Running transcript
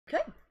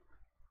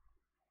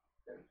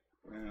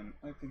And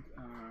I think,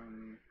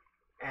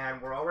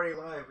 and we're already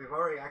live. We've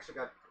already actually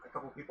got a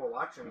couple people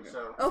watching, okay.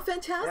 so... Oh,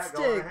 fantastic.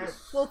 Yeah, go ahead.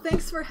 Well,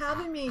 thanks for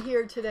having me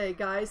here today,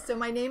 guys. So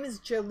my name is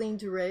Joleen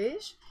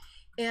Deatherage,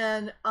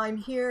 and I'm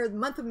here the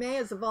month of May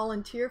as a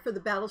volunteer for the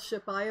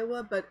Battleship,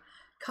 Iowa, but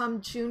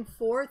come June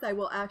 4th, I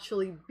will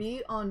actually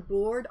be on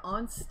board,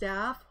 on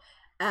staff,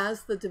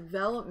 as the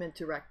development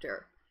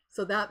director.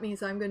 So that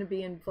means I'm going to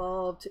be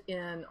involved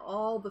in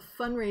all the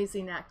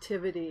fundraising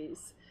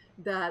activities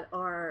that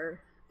are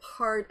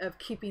part of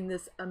keeping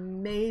this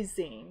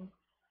amazing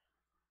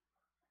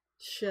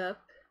ship,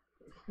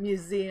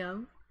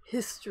 museum,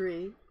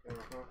 history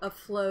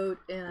afloat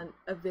and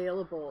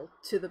available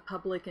to the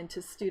public and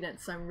to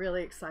students. So I'm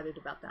really excited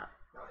about that.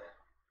 Oh, yeah.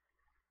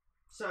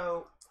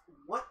 So,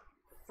 what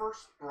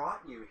first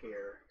brought you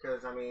here?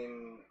 Because, I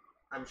mean,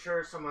 I'm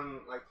sure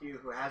someone like you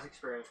who has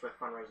experience with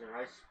fundraising,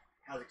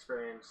 has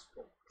experience,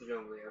 well,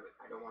 presumably,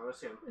 I don't want to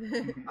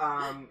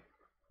assume,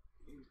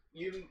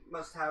 you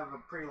must have a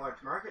pretty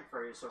large market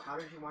for you, so how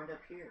did you wind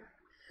up here?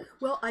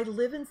 Well, I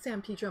live in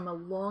San Pedro. I'm a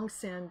long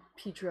San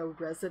Pedro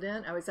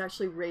resident. I was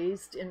actually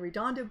raised in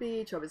Redondo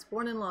Beach. I was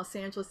born in Los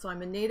Angeles, so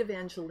I'm a native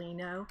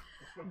Angelino.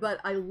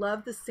 But I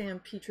love the San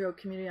Pedro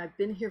community. I've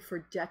been here for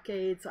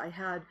decades. I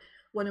had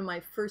one of my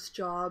first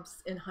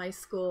jobs in high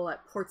school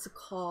at Ports of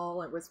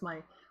Call. It was my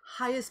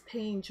highest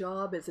paying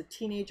job as a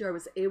teenager. I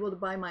was able to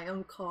buy my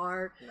own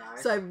car.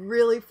 Nice. So I have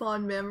really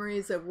fond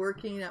memories of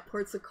working at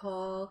Ports of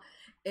Call.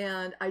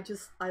 And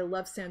I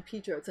love San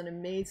Pedro. It's an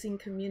amazing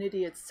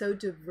community. It's so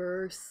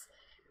diverse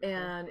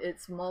and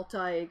it's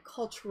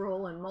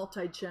multicultural and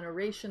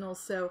multi-generational.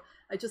 So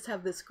I just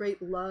have this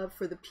great love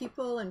for the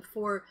people and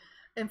for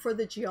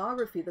the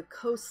geography, the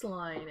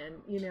coastline. And,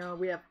 you know,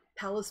 we have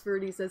Palos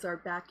Verdes as our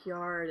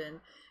backyard. And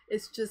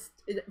it's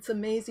an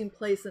amazing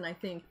place. And I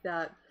think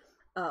that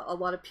a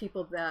lot of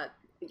people that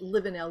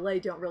live in LA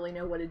don't really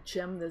know what a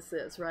gem this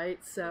is, right?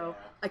 So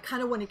yeah. I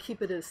kind of want to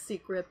keep it a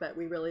secret, but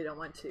we really don't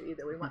want to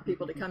either. We want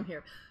people to come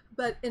here.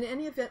 But in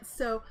any event,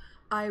 so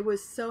I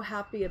was so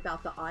happy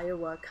about the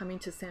Iowa coming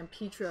to San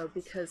Pedro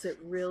because it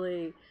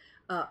really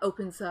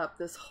opens up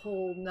this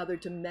whole nother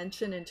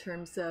dimension in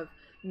terms of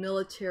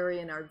military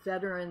and our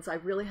veterans. I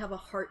really have a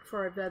heart for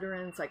our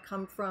veterans. I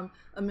come from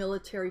a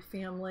military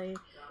family.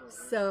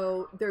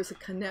 So there's a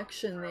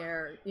connection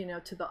there, you know,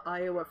 to the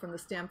Iowa from the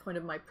standpoint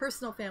of my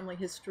personal family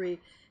history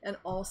and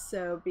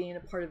also being a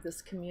part of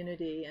this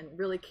community and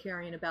really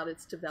caring about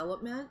its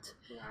development.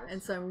 Nice.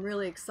 And so I'm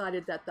really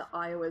excited that the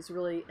Iowa is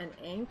really an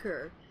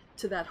anchor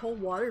to that whole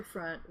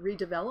waterfront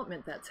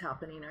redevelopment that's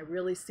happening. I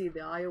really see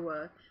the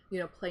Iowa, you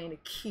know, playing a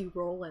key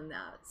role in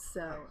that.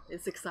 So nice.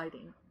 It's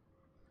exciting.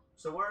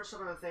 So what are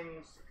some of the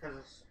things,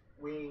 because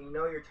we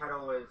know your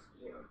title is,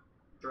 you know,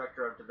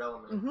 Director of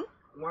Development. Mm-hmm.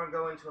 I want to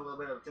go into a little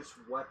bit of just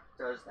what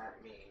does that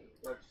mean?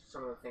 What's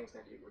some of the things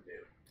that you would do?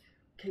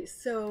 Okay,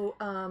 so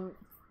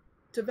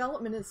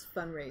development is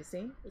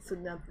fundraising. It's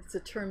a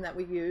term that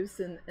we use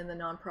in the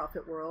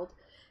nonprofit world.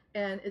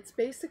 And it's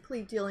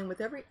basically dealing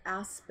with every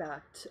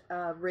aspect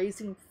of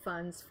raising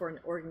funds for an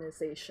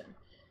organization.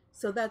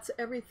 So that's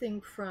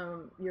everything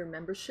from your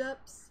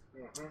memberships,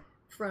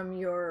 from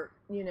your,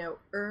 you know,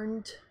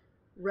 earned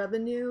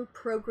revenue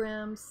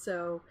programs,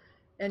 so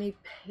any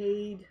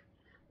paid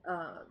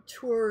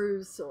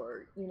tours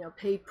or, you know,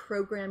 paid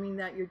programming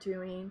that you're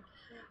doing.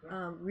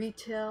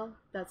 Retail,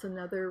 that's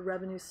another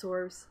revenue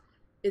source.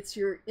 It's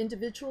your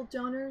individual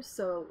donors,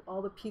 so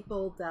all the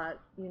people that,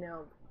 you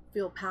know,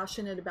 feel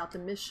passionate about the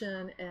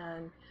mission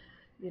and,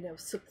 you know,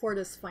 support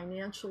us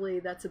financially.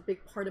 That's a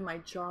big part of my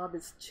job,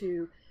 is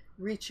to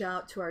reach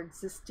out to our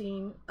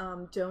existing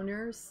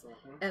donors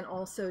and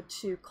also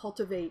to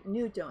cultivate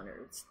new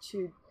donors,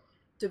 to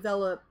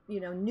develop, you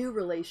know, new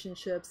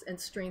relationships and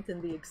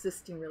strengthen the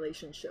existing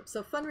relationships.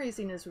 So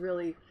fundraising is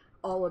really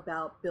all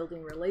about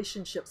building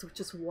relationships, which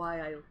is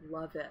why I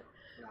love it.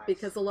 Nice.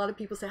 Because a lot of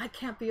people say, I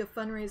can't be a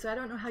fundraiser. I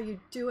don't know how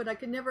you do it. I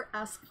could never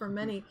ask for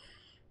money.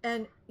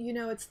 And, you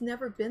know, it's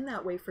never been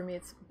that way for me.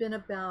 It's been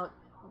about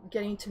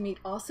getting to meet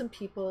awesome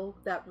people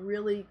that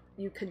really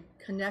you can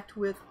connect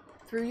with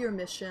through your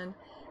mission,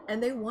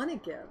 and they want to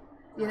give,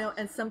 you know,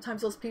 and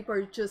sometimes those people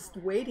are just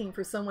waiting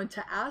for someone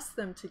to ask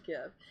them to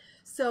give.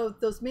 So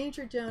those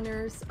major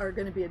donors are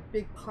going to be a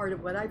big part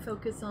of what I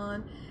focus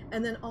on.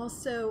 And then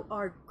also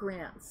our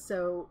grants.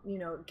 So, you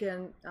know,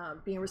 again,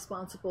 being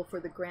responsible for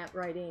the grant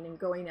writing and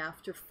going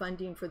after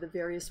funding for the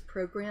various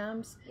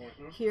programs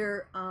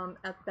here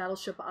at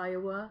Battleship,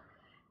 Iowa.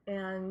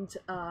 And,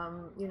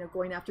 you know,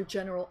 going after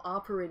general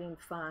operating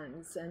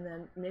funds and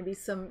then maybe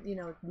some, you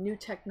know, new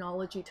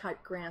technology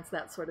type grants,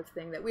 that sort of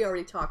thing that we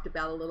already talked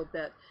about a little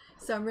bit.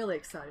 So I'm really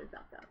excited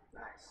about that.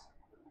 Nice.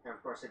 And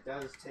of course, it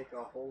does take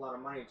a whole lot of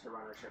money to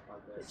run a ship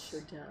like this. It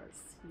sure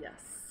does.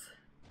 Yes.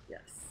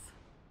 Yes.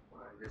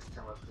 Well, just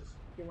tell us just...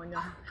 You want to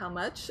know how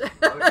much?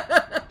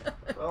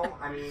 Well,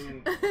 I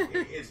mean,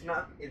 it's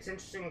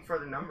interesting for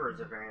the numbers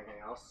if anything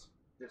else.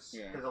 Just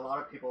because a lot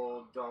of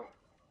people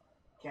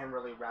can't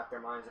really wrap their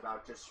minds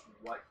about just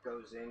what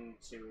goes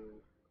into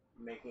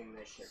making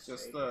this ship.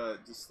 Just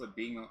the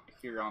being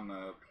here on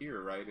the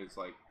pier, right, is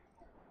like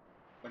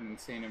an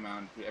insane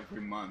amount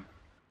every month.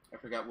 I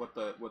forgot what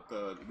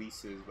the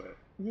lease is, but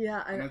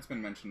yeah, I know it's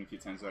been mentioned a few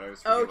times, but I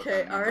always forget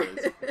okay, what that all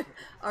number right, is.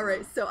 all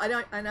right. So I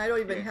don't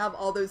even Yeah. have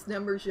all those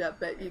numbers yet,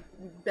 but you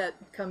bet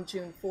come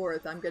June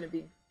 4th, I'm going to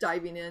be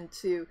diving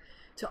into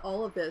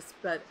all of this.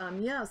 But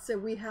yeah, so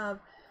we have,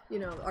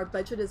 our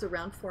budget is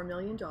around $4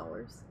 million,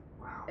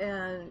 Wow.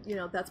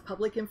 and that's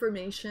public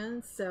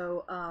information.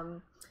 So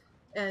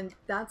and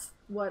that's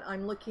what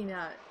I'm looking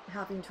at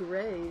having to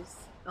raise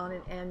on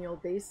an annual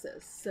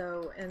basis.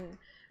 So, and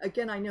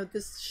again, I know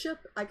this ship,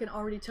 I can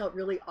already tell it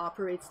really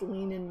operates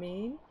lean and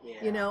mean,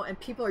 Yeah. and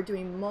people are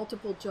doing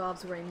multiple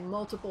jobs, wearing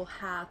multiple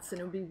hats,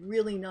 and it would be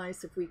really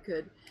nice if we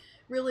could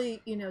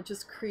really,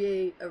 just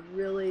create a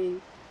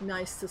really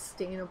nice,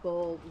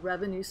 sustainable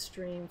revenue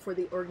stream for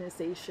the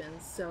organization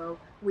so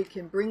we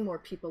can bring more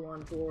people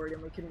on board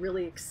and we can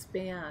really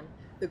expand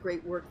the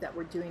great work that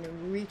we're doing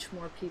and reach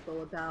more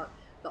people about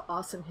the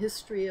awesome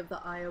history of the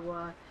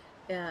Iowa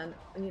and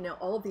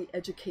all of the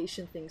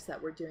education things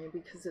that we're doing,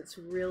 because it's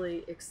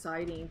really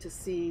exciting to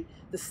see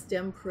the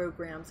STEM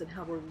programs and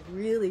how we're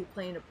really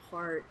playing a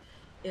part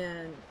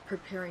in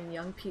preparing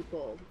young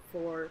people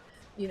for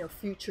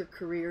future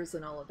careers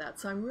and all of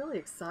that. So I'm really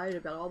excited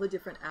about all the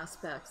different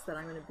aspects that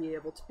I'm going to be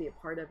able to be a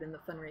part of in the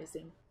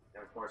fundraising.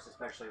 And of course,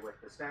 especially with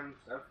the STEM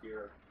stuff,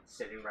 you're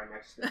sitting right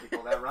next to the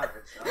people that run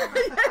it.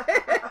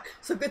 So,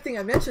 so good thing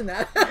I mentioned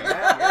that.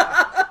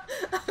 Yeah.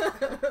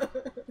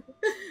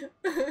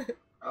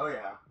 Oh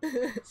yeah.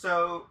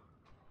 So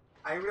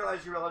I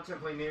realize you're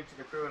relatively new to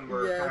the crew, and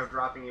we're kind of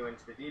dropping you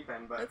into the deep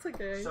end. But that's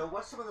okay. So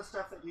what's some of the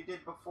stuff that you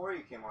did before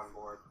you came on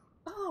board?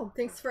 Oh,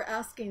 thanks for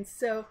asking.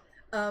 So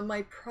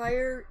my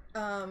prior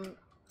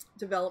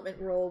development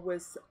role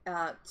was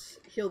at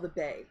Heal the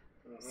Bay.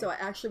 So I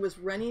actually was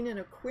running an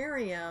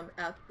aquarium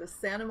at the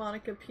Santa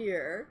Monica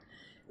Pier,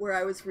 where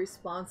I was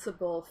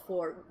responsible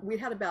for, we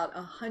had about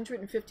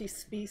 150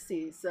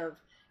 species of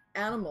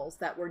animals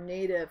that were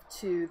native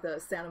to the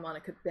Santa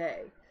Monica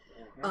Bay.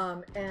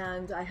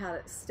 And I had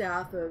a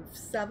staff of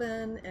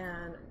 7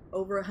 and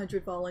over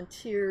 100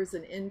 volunteers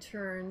and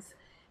interns,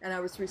 and I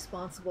was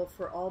responsible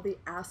for all the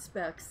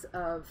aspects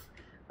of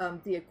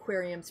the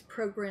aquarium's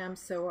programs,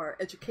 so our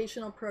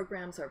educational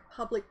programs, our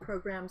public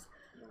programs,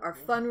 our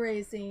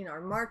fundraising,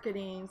 our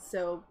marketing.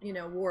 So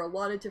wore a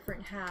lot of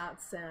different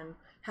hats and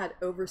had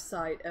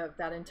oversight of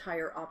that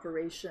entire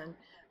operation,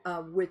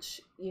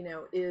 which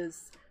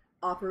is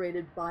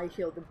operated by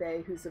Heal the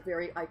Bay, who's a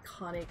very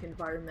iconic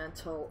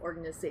environmental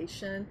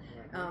organization.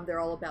 They're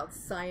all about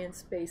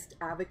science-based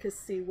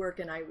advocacy work,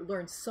 and I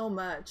learned so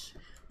much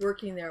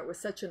working there. It was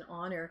such an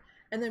honor.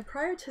 And then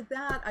prior to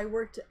that, I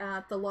worked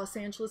at the Los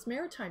Angeles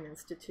Maritime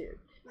Institute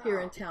here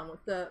in town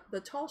with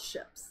the tall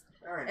ships.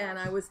 Very nice. And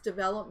I was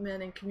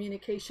development and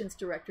communications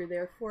director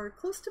there for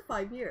close to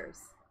 5 years.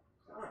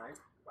 All right.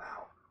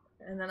 Wow.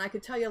 And then I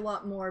could tell you a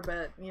lot more,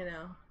 but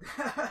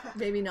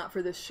maybe not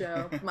for this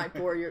show. Might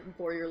bore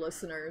your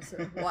listeners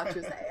and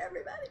watchers. Hey,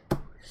 everybody!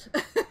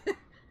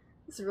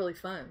 It's really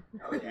fun.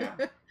 Oh yeah.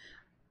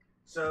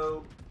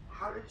 So,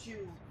 how did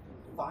you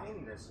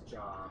find this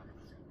job?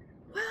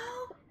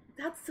 Well,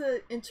 that's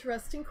an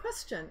interesting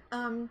question.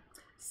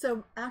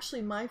 So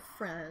actually, my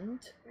friend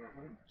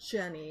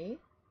Jenny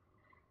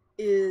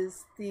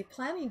is the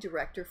planning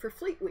director for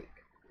Fleet Week.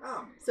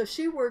 Oh. So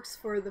she works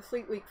for the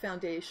Fleet Week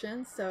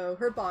Foundation. So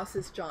her boss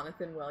is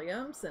Jonathan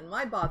Williams, and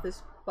my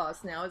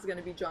boss now is going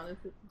to be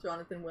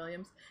Jonathan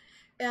Williams.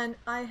 And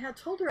I had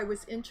told her I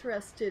was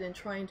interested in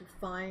trying to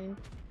find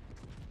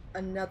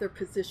another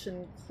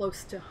position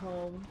close to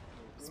home,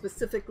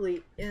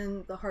 specifically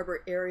in the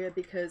harbor area,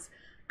 because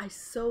I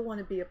so want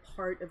to be a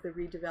part of the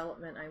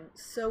redevelopment. I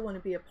so want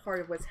to be a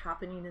part of what's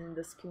happening in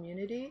this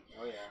community.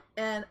 Oh yeah.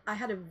 And I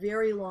had a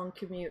very long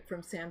commute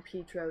from San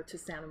Pedro to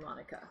Santa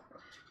Monica.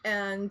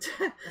 And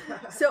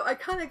so I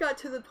kind of got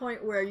to the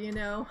point where,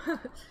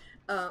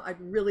 I'd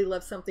really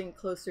love something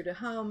closer to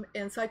home.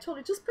 And so I told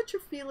her, just put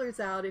your feelers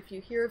out if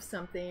you hear of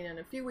something. And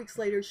a few weeks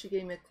later, she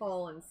gave me a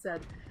call and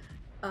said,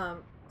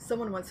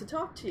 someone wants to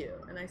talk to you.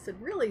 And I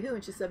said, really, who?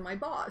 And she said, my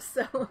boss.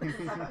 So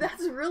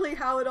that's really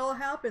how it all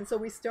happened. So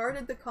we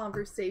started the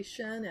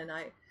conversation, and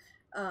I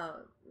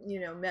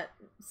met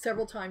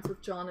several times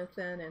with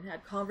Jonathan and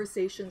had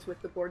conversations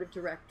with the board of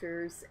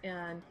directors,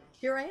 and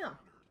here I am.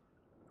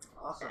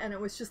 Awesome. And it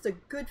was just a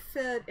good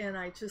fit, and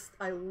I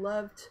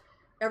loved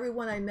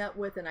everyone I met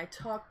with and I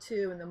talked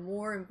to, and the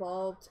more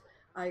involved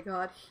I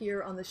got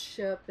here on the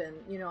ship, and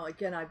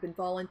again, I've been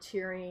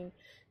volunteering,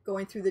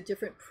 going through the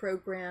different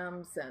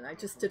programs, and I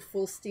just did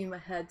full steam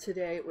ahead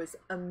today. It was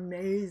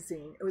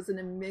amazing. It was an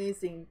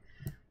amazing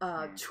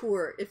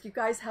tour. If you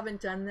guys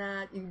haven't done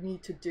that, you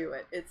need to do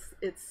it.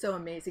 It's so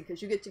amazing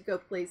because you get to go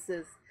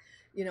places,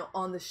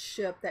 on the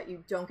ship that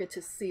you don't get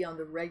to see on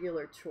the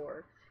regular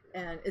tour.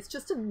 And it's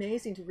just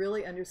amazing to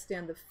really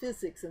understand the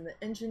physics and the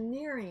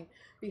engineering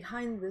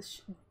behind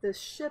this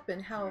ship,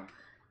 and how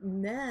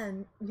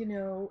men,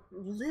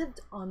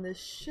 lived on this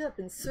ship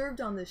and served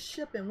on this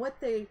ship, and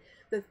what they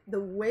the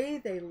way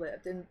they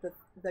lived and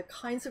the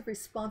kinds of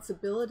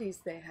responsibilities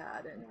they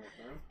had,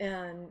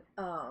 and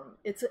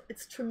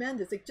it's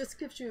tremendous. It just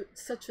gives you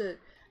such a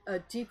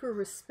deeper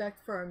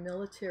respect for our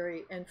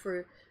military and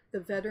for the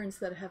veterans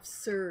that have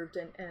served,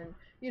 and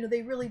you know,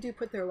 they really do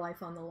put their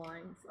life on the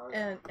line.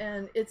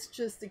 And it's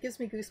just, it gives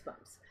me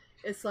goosebumps.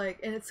 It's like,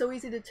 and it's so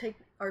easy to take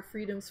our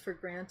freedoms for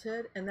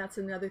granted, and that's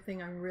another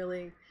thing I'm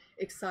really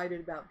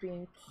excited about,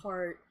 being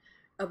part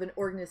of an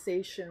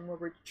organization where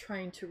we're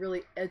trying to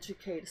really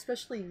educate,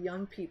 especially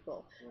young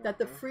people, that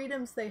the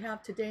freedoms they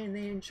have today and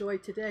they enjoy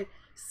today,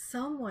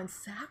 someone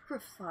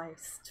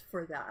sacrificed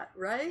for that,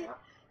 right? Yeah.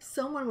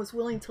 Someone was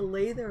willing to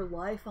lay their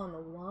life on the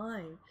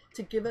line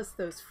to give us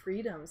those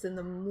freedoms, and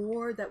the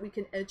more that we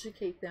can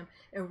educate them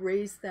and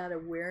raise that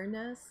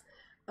awareness,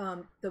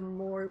 the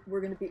more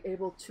we're going to be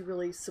able to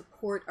really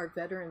support our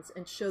veterans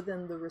and show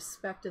them the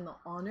respect and the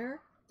honor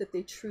that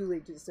they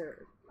truly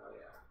deserve. Oh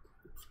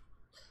yeah.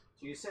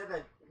 So you said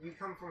that you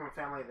come from a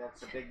family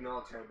that's a big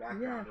military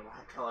background. Yeah. You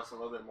want to tell us a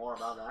little bit more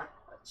about that?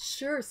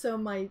 Sure. So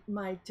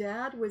my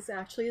dad was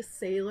actually a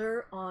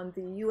sailor on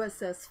the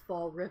USS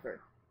Fall River.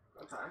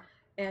 Okay.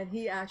 And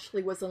he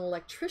actually was an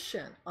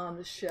electrician on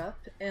the ship,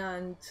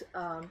 and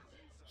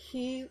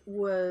he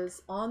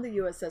was on the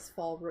USS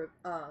Fall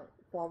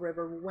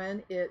River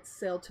when it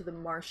sailed to the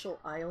Marshall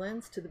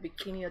Islands, to the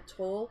Bikini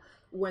Atoll,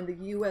 when the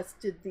U.S.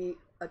 did the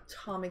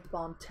atomic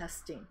bomb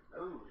testing.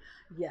 Oh.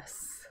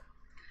 Yes.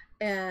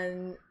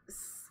 And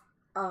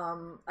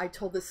I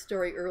told this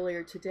story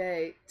earlier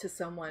today to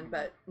someone,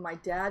 but my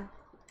dad,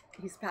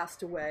 he's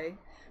passed away,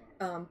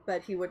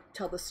 but he would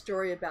tell the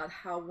story about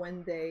how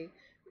when they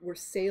were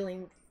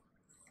sailing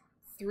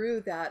through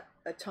that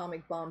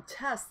atomic bomb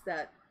test,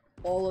 that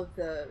all of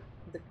the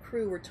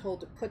crew were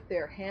told to put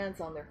their hands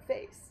on their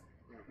face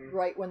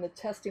right when the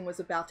testing was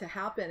about to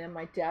happen. And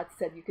my dad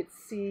said you could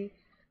see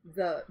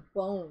the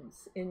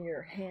bones in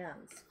your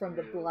hands from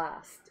the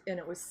blast, and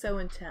it was so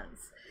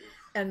intense.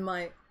 And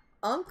my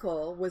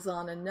uncle was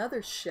on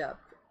another ship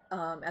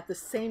at the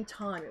same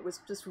time. It was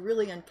just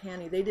really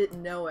uncanny. They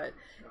didn't know it,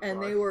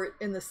 and they were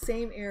in the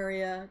same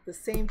area, the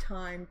same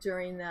time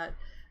during that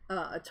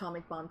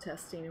atomic bomb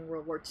testing in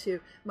World War II.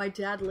 My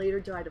dad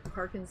later died of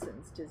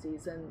Parkinson's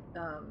disease, and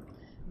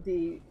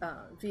the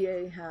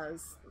VA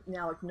has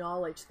now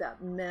acknowledged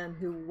that men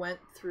who went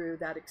through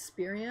that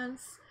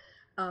experience,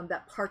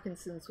 that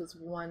Parkinson's was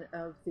one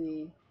of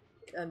the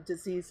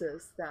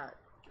diseases that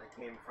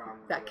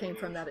came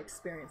from that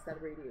experience,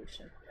 that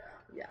radiation.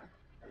 Yeah.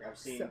 Like I've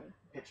seen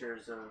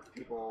pictures of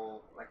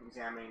people like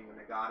examining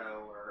the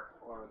Nagato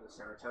or the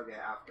Saratoga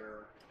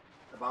after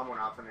the bomb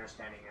went off, and they're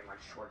standing in like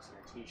shorts and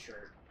a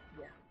t-shirt.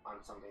 Yeah. On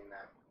something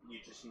that you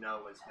just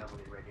know is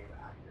heavily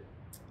radioactive.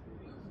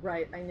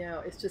 Right, I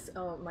know. It's just,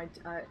 oh my,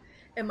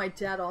 and my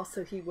dad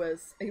also, he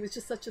was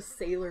just such a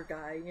sailor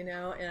guy, you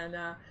know. And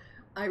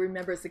I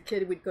remember as a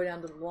kid, we'd go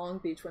down to Long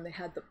Beach when they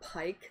had the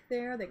Pike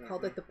there. They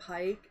called it the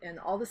Pike, and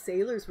all the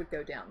sailors would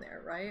go down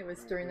there. Right, it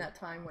was during that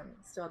time when we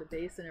still had a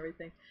base and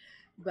everything.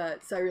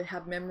 But so I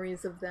have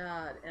memories of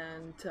that,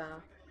 and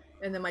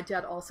then my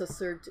dad also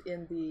served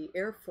in the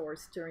Air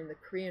Force during the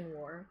Korean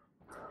War.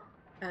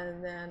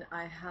 And then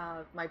I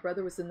have, my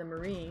brother was in the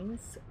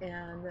Marines,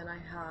 and then I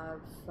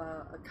have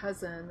a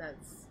cousin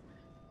that's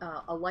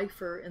a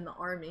lifer in the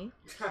Army.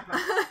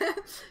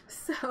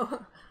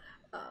 So,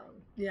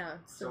 yeah.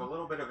 So a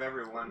little bit of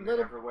everyone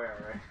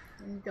everywhere,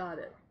 right? You got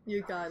it.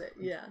 You got it,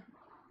 yeah.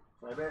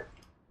 I bet,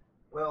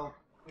 well,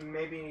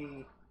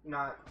 maybe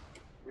not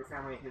your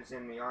family who's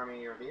in the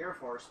Army or the Air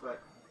Force,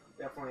 but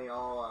definitely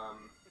all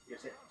your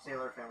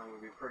sailor family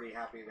would be pretty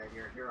happy that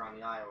you're here on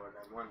the Iowa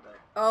then, wouldn't they?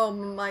 Oh,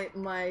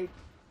 my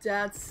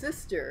dad's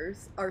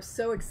sisters are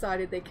so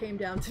excited. They came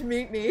down to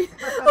meet me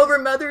over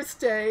Mother's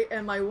Day,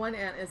 and my one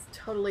aunt is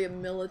totally a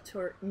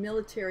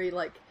military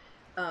like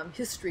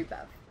history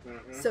buff.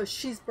 So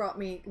she's brought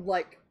me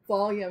like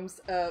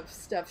volumes of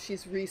stuff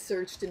she's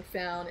researched and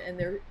found, and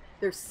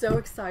they're so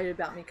excited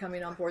about me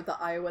coming on board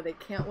the Iowa. They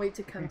can't wait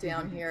to come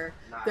down here.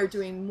 Nice. They're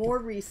doing more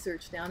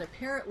research now, and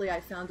apparently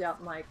I found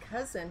out my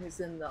cousin who's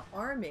in the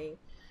Army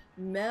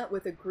met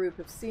with a group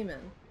of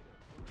seamen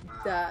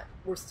that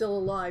were still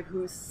alive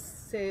who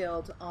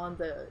sailed on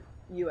the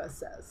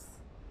USS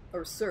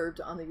or served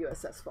on the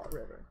USS Fall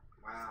River.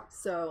 Wow.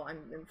 So I'm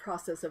in the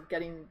process of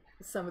getting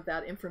some of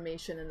that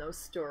information and those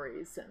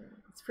stories, and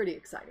it's pretty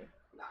exciting.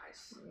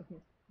 Nice.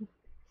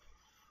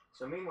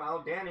 So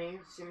meanwhile, Danny,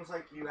 seems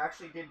like you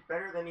actually did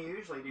better than you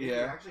usually do. Yeah.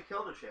 You actually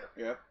killed a ship.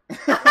 Yep.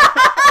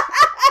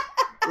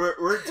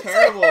 We're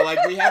terrible.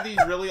 Like, we have these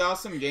really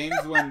awesome games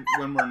when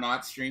we're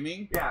not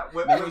streaming. Yeah,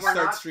 when we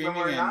start streaming,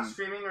 when we're not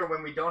streaming or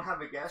when we don't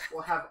have a guest,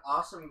 we'll have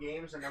awesome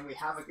games, and then we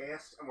have a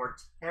guest and we're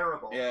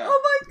terrible. Yeah.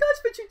 Oh my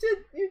gosh, but you did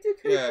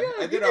pretty good.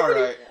 I did all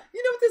right.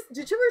 You know this?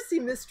 Did you ever see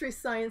Mystery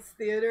Science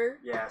Theater?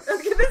 Yes.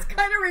 Okay, this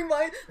kind of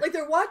reminds, like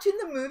they're watching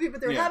the movie,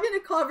 but they're having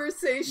a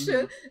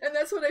conversation, and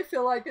that's what I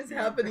feel like is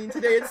happening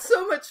today. It's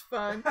so much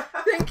fun.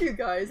 Thank you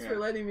guys for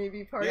letting me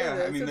be part of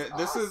this. I mean,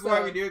 this is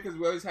why we do it, because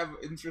we always have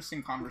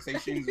interesting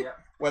conversations. machines. Yep.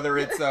 Whether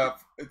it's a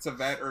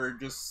vet or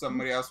just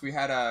somebody else. We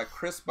had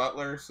Chris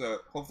Butler, so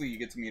hopefully you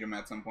get to meet him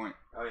at some point.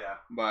 Oh yeah.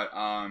 But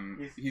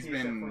he's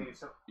been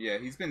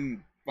he's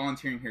been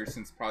volunteering here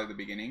since probably the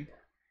beginning.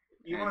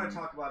 You want to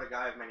talk about a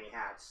guy of many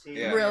hats?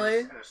 He Really?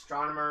 is an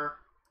astronomer.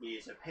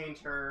 He's a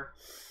painter.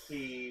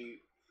 He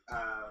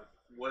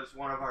was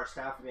one of our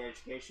staff in the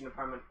education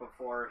department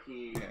before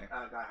he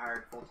got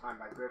hired full time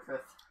by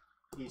Griffith.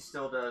 He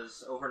still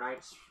does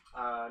overnights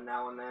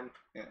now and then,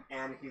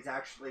 and he's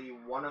actually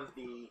one of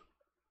the.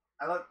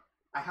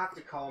 I have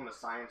to call him a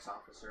science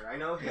officer. I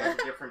know he has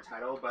a different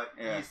title, but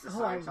he's the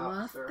science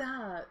officer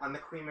on the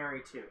Queen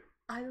Mary 2.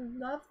 I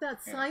love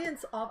that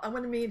science. I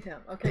want to meet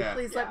him. Okay,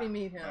 please let me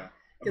meet him. Yeah.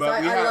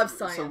 Because I love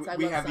science. So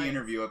we have the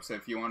interview up, so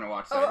if you want to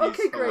watch that, oh,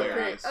 okay, he's great,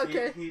 hilarious. great.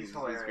 Okay. He's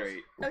hilarious. He's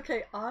great.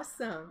 Okay,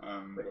 awesome.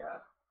 But yeah.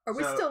 Are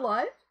we still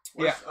live?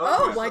 Yeah.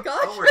 Oh my gosh.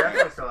 Oh, we're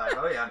definitely still live.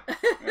 Oh yeah.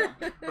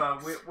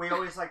 But we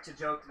always like to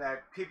joke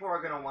that people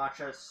are going to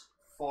watch us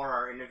for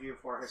our interview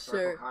for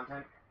historical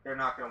content. They're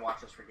not going to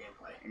watch us for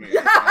gameplay. If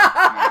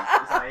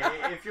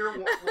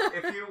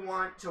you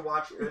want to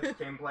watch good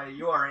gameplay,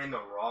 you are in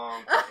the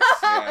wrong place.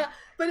 Yeah.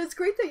 But it's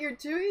great that you're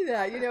doing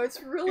that. You know,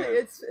 it's really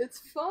it's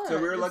fun. So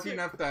we were lucky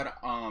enough that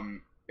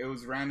it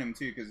was random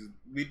too, because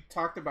we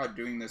talked about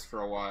doing this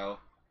for a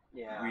while.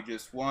 Yeah. We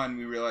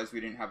realized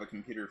we didn't have a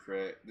computer for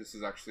it. This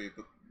is actually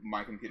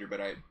my computer, but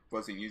I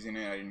wasn't using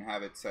it. I didn't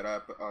have it set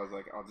up. I was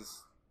like, I'll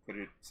just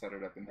set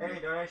it up in here.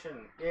 Hey,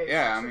 donation.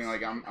 Yeah, I mean,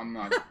 like, I'm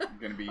not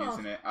gonna be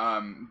using it.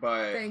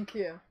 But thank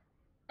you.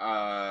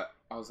 I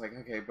was like,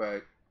 okay,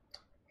 but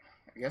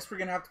I guess we're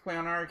gonna have to play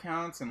on our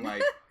accounts and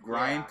like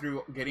grind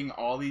through getting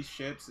all these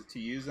ships to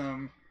use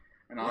them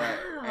and all that.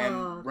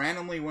 And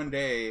randomly one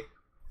day,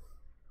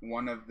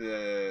 one of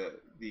the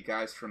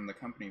guys from the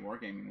company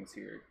Wargaming was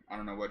here. I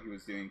don't know what he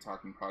was doing,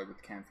 talking probably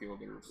with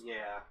Canfield or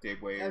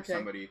Dave Way or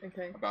somebody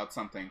about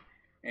something.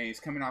 And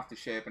he's coming off the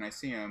ship, and I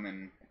see him,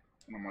 and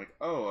I'm like,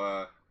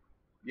 oh,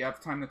 you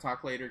have time to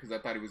talk later? Because I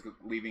thought he was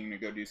leaving to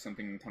go do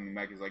something and coming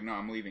back. He's like, no,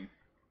 I'm leaving.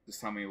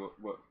 Just tell me what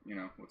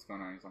what's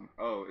going on. He's like,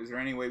 oh, is there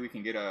any way we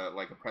can get a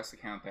press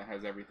account that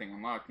has everything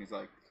unlocked? And he's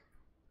like,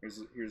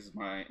 here's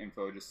my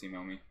info. Just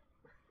email me.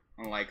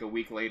 And like a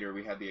week later,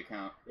 we had the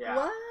account. Yeah.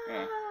 Wow.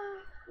 Yeah.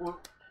 Well,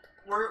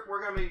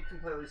 we're gonna be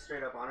completely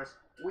straight up honest.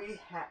 We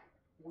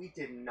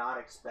did not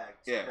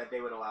expect that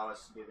they would allow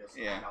us to do this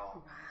at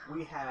all. Wow.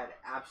 We had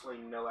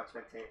absolutely no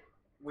expectation.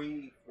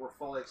 We were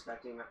fully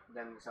expecting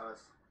them to tell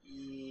us,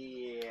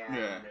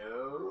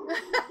 no,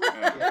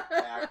 get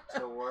back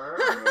to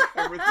work.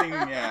 Everything,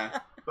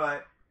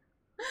 But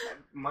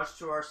much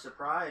to our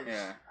surprise,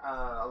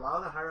 a lot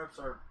of the higher-ups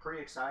are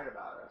pretty excited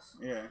about us.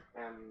 Yeah.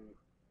 And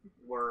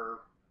we're,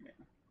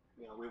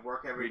 we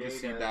work every day. We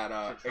just need that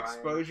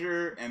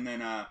exposure and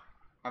then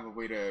have a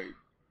way to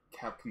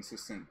have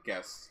consistent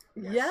guests.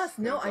 Yes,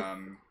 no,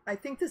 I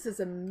think this is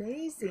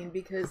amazing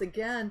because,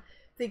 again,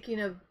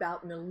 thinking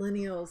about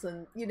millennials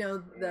and,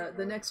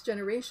 the next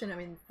generation, I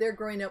mean, they're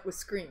growing up with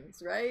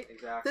screens, right?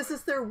 Exactly. This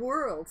is their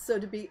world. So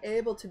to be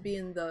able to be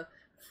in the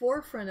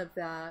forefront of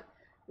that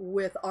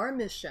with our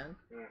mission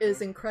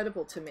is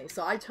incredible to me.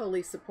 So I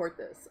totally support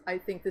this. I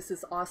think this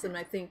is awesome.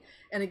 I think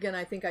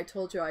I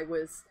told you I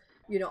was,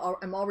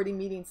 I'm already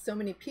meeting so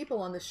many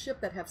people on the ship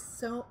that have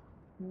so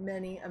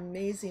many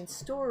amazing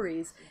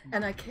stories,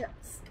 and I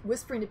kept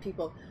whispering to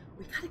people,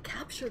 we got to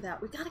capture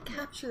that. We got to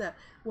capture that.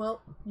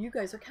 Well, you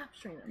guys are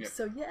capturing them.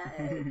 So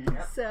yay.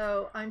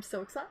 So I'm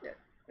so excited.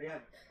 Yeah,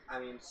 I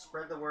mean,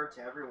 spread the word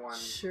to everyone.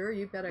 Sure,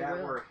 you bet I will.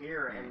 That we're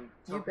here, and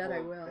you bet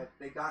I will. That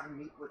they got to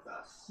meet with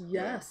us.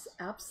 Yes,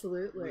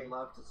 absolutely. We'd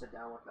love to sit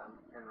down with them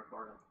and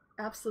record them.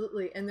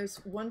 Absolutely. And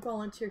there's one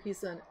volunteer.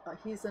 He's an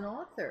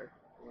author.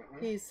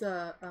 He's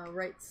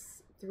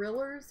writes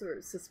thrillers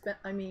or suspense.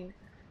 I mean,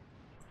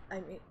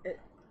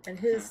 and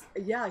his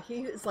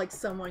he is like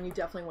someone you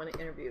definitely want to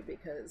interview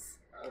because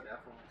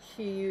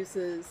he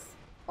uses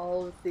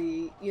all of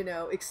the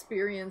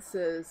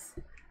experiences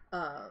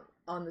on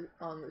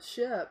the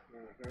ship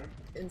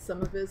in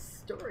some of his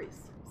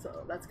stories.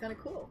 So that's kind of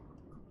cool.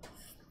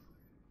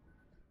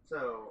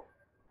 So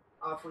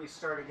off we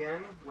start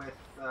again with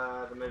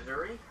the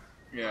Missouri.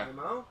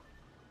 Mo.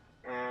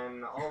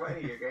 And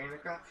already you're getting the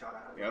crap shot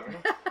out of you.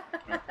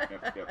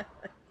 Yep.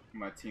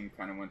 My team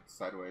kind of went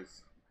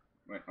sideways.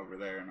 Went over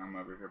there, and I'm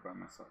over here by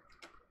myself.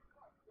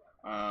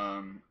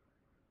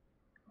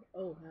 Oh,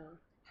 wow.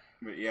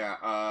 But yeah,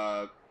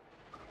 I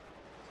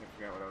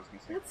forgot what I was going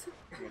to say.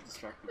 I got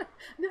distracted.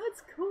 No,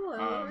 it's cool.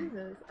 I like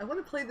this. I want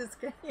to play this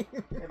game.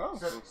 No.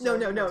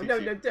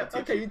 Don't.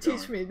 Okay, you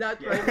teach me.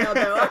 Not right now,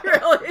 though.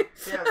 Really.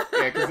 Yeah,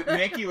 because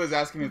Nikki was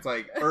asking me, it's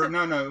like, or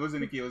no, it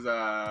wasn't Nikki. It was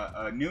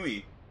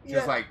Nui. She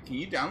was like, "Can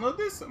you download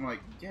this?" I'm like,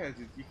 "Yeah,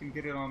 you can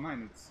get it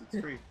online. It's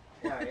free."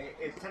 Yeah,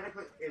 it's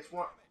technically it's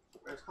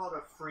called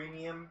a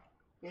freemium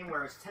game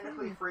where it's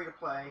technically free to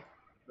play,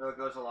 though it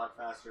goes a lot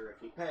faster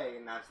if you pay,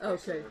 and that's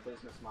basically the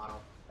business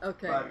model.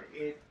 Okay. But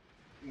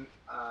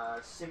I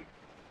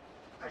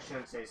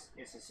shouldn't say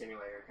it's a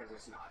simulator because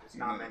it's not. It's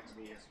not meant to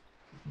be as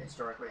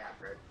historically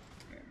accurate.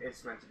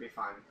 It's meant to be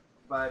fun.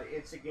 But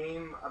it's a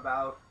game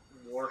about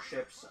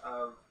warships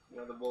of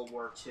the World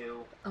War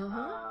II,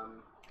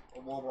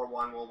 World War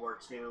I, World War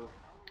II,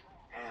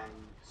 and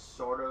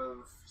sort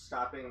of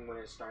stopping when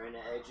it's starting to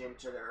edge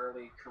into the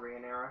early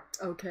Korean era.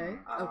 Okay.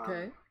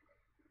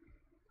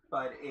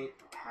 But it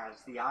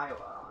has the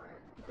Iowa on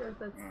it.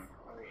 That's...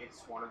 I mean,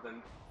 it's one of the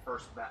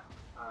first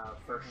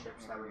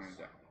ships that was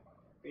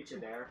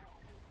featured there.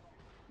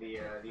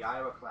 The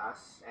Iowa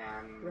class,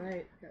 and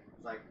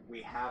like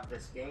we have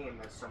this game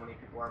that so many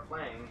people are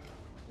playing.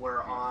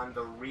 We're on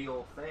the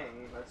real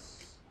thing.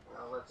 Let's.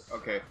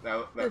 Okay,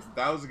 that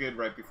was good.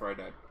 Right before I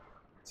died,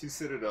 2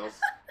 citadels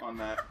on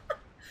that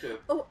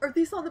ship. Oh, are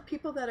these all the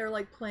people that are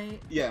like playing?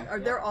 Yeah. Are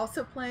they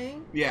also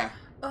playing? Yeah.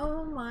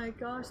 Oh my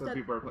gosh. So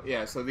people are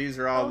yeah. So these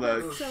are all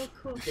the so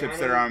cool. ships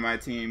that are on my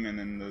team, and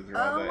then those are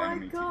all the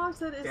enemy teams. Oh my gosh,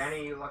 that is.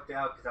 Danny, you lucked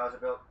out because I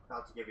was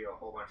about to give you a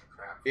whole bunch of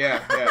crap.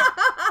 Yeah.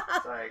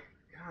 It's like,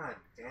 God,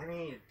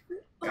 Danny,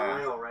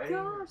 die already.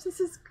 Oh my gosh, this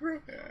is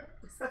great. Yeah.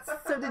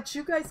 So did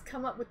you guys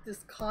come up with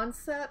this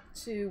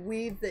concept to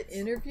weave the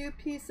interview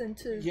piece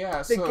into the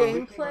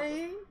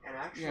gameplay? And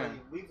actually,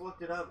 we've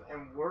looked it up,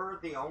 and we're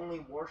the only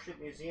warship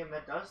museum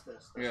that does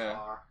this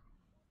far.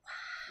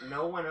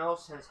 No one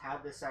else has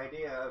had this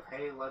idea of,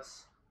 hey,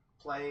 let's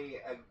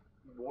play a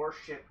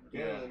warship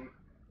game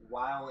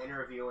while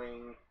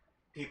interviewing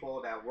people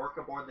that work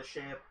aboard the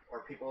ship or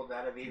people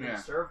that have even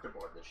served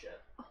aboard the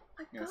ship. Oh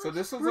my gosh, so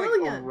this was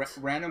brilliant. like a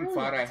random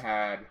thought I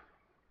had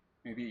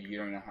maybe a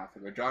year and a half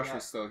ago. Josh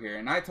was still here,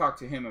 and I talked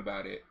to him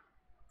about it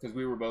because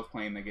we were both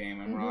playing the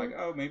game, and we're like,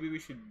 oh, maybe we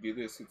should do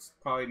this. It's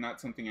probably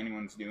not something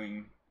anyone's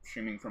doing,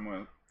 streaming from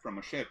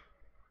a ship.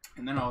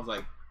 And then I was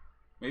like,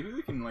 maybe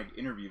we can like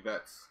interview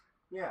vets.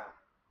 Yeah.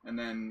 And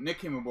then Nick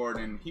came aboard,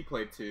 and he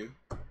played too,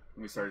 and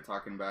we started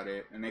talking about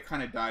it, and they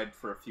kind of died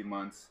for a few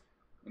months.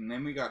 And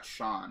then we got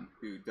Sean,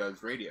 who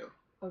does radio.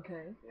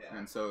 Okay. Yeah.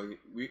 And so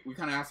we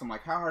kind of asked him,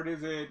 like, how hard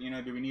is it?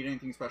 Do we need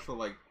anything special,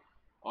 like,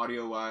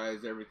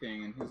 audio-wise,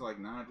 everything? And he's like,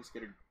 nah, just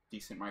get a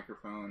decent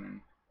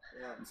microphone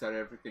and set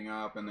everything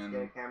up. And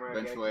then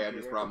eventually I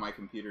just brought my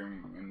computer,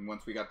 and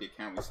once we got the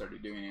account, we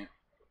started doing it.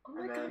 Oh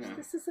my gosh,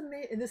 this is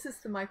amazing. And this is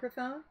the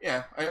microphone?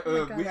 Yeah,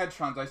 we had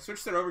Sean's. I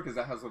switched it over because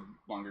that has a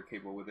longer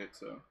cable with it,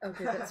 so.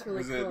 Okay, that's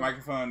really cool. It was a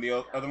microphone.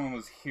 The other one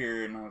was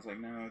here, and I was like,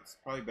 no, it's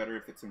probably better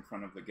if it's in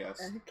front of the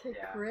guest. Okay,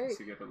 great.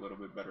 To get a little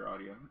bit better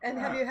audio. And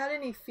have you had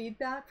any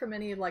feedback from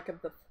any of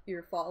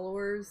your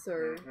followers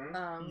or?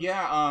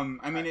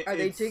 I mean, are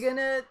they digging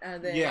it? Are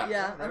they?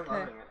 Yeah. They're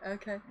loving it.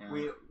 Okay.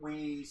 Yeah.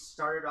 We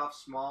started off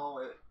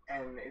small,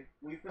 and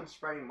we've been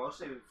spreading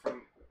mostly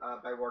from.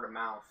 By word of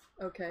mouth.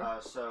 Okay.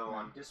 So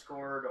on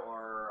Discord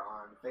or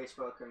on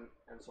Facebook and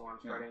so on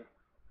spreading.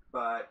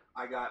 But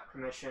I got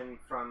permission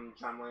from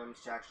John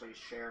Williams to actually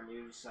share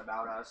news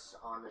about us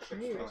on the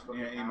ship's Facebook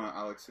account. Email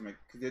Alex to make.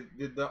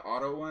 Did the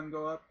auto one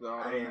go up?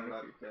 I didn't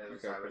look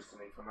because I was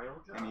listening for my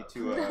old job. I need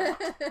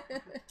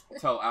to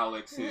tell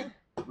Alex to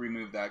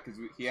remove that because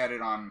he had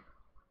it on.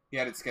 He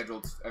had it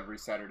scheduled every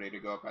Saturday to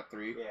go up at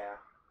 3. Yeah.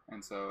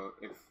 And so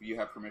if you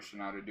have permission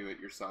now to do it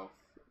yourself,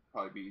 it'd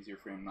probably be easier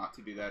for him not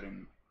to do that.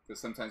 And because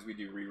sometimes we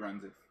do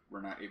reruns if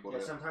we're not able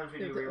to. Sometimes we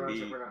do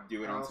reruns if we're not.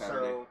 Do it on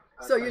Saturday.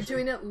 So you're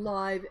doing it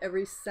live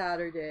every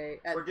Saturday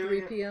at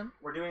 3 p.m.?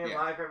 We're doing it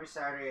live every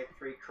Saturday at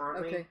 3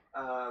 currently.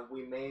 Okay.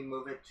 We may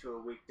move it to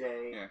a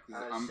weekday. Yeah,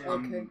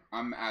 because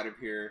I'm out of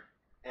here.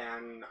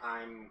 And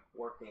I'm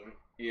working.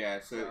 Yeah,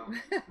 so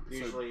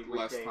usually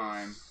less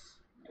time.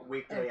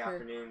 Weekday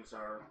afternoons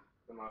are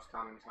the most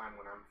common time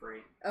when I'm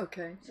free.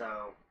 Okay.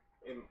 So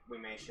we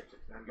may shift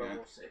it to them, but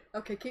we'll see.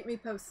 Okay, keep me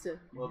posted.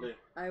 Will do.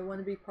 I want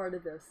to be part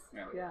of this.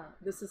 Yeah,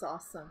 this is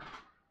awesome.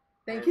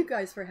 Thank And you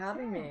guys for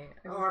having me.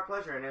 Oh, our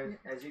pleasure. And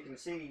as you can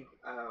see,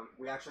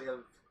 we actually have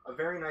a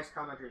very nice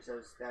commenter who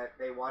says that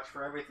they watch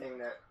for everything,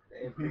 that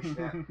they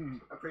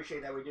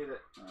appreciate that we do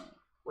that,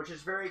 which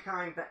is very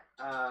kind.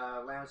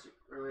 Lance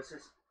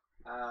Ulysses.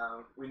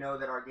 We know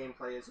that our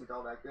gameplay isn't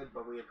all that good,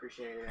 but we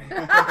appreciate it.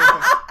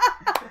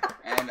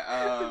 And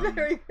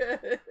very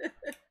good.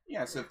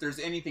 Yeah, so if there's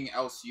anything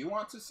else you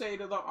want to say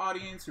to the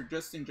audience, or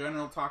just in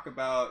general talk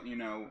about,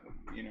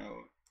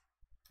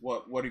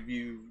 what have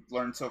you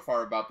learned so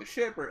far about the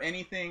ship or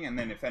anything, and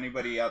then if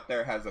anybody out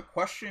there has a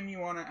question you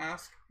want to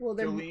ask,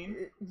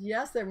 Joleen?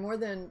 Yes, they're more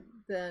than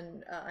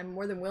I'm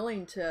more than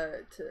willing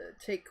to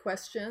take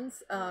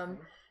questions.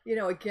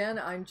 Again,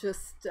 I'm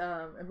just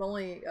I'm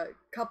only a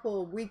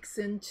couple weeks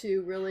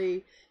into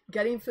really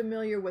getting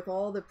familiar with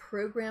all the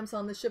programs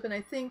on the ship, and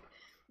I think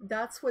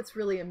that's what's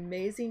really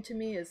amazing to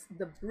me is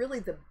the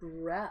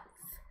breadth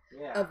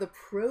of the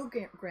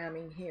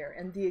programming here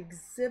and the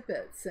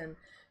exhibits, and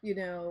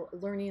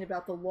learning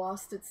about the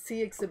Lost at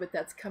Sea exhibit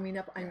that's coming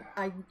up.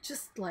 I'm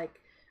just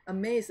like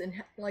amazed,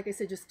 and like I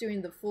said, just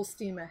doing the full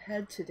steam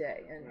ahead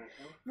today, and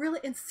really,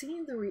 and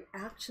seeing the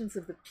reactions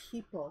of the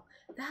people,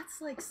 that's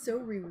like so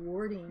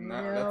rewarding.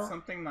 That's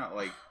something that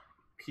like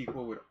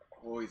people would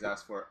always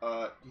ask for.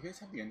 Do you guys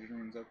have the engine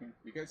rooms open?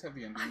 Do you guys have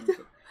the engine rooms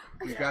open?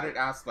 We've got it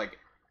asked like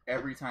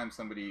every time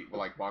somebody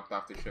like walked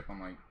off the ship. I'm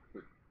like,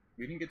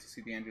 we didn't get to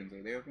see the engines.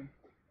 Are they open?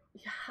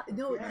 Yeah,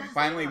 no. Yeah.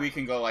 Finally, we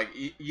can go like,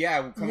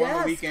 yeah, come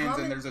on the weekends,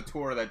 and there's a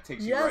tour that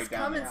takes you right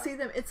down come there. and see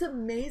them. It's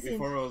amazing.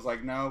 Before it was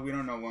like, no, we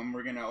don't know when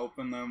we're gonna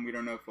open them. We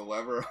don't know if we'll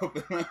ever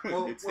open them.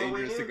 It's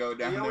dangerous to go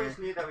down there. We always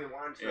knew that we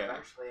wanted to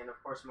eventually, and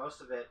of course, most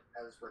of it,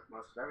 as with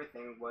most of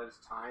everything, was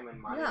time and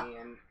money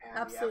and the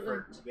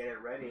effort to get it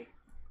ready.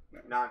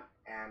 Now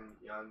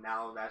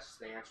that's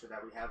the answer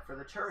that we have for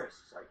the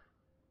tourists. Like,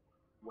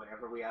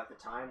 whenever we have the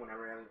time,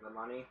 whenever we have the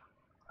money,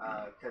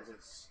 because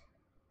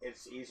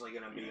it's easily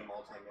going to be a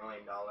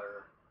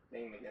multi-million-dollar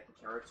thing to get the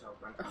turrets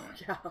open.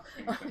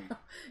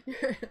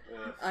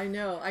 I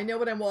know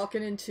what I'm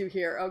walking into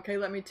here. Okay,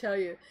 let me tell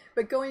you.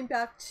 But going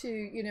back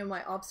to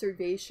my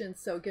observations,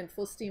 so again,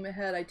 full steam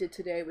ahead. I did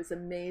today. It was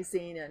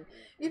amazing, and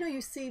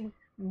you see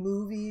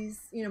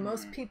movies.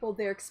 Most people,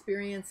 their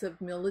experience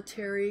of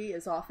military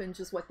is often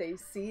just what they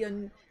see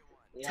on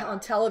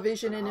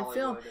television and in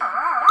film.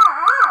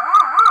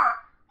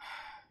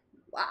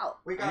 Wow.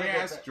 We gotta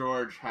ask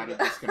George how to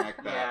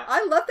disconnect that. Yeah.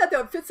 I love that,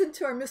 though. It fits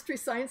into our Mystery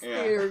Science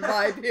Theater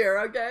vibe here,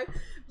 okay?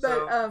 But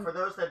so, for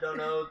those that don't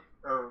know,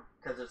 or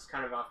because it's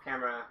kind of off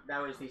camera,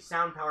 that was the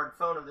sound-powered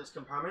phone of this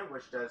compartment,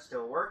 which does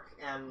still work,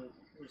 and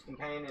whose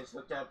companion is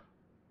hooked up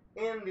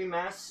in the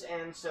mess,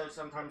 and so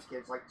sometimes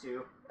kids like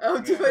to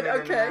do it,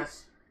 okay.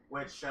 Mess,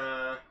 which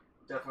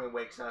definitely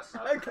wakes us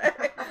up. Okay,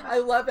 I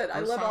love it.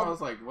 I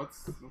was like,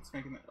 what's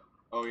making that?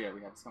 Oh yeah,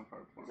 we have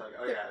sound-powered phone. It's like,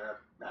 oh yeah,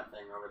 that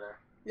thing over there.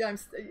 Yeah,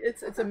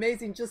 it's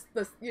amazing. Just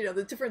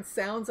the different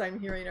sounds I'm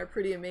hearing are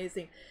pretty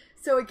amazing.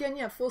 So again,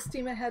 full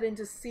steam ahead, and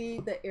to see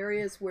the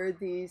areas where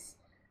these,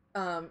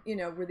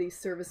 where these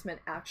servicemen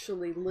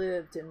actually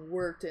lived and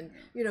worked, and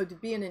to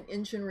be in an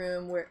engine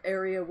room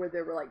area where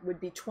there would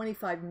be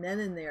 25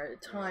 men in there at a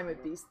time.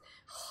 It'd be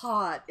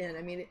hot, and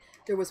I mean,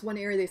 there was one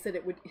area they said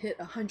it would hit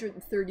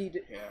 130 to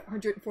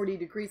 140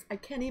 degrees. I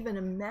can't even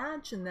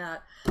imagine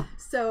that.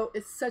 So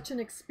it's such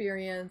an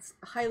experience.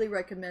 Highly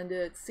recommend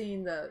it.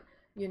 Seeing the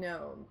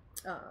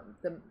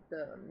the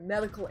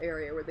medical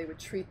area where they would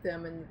treat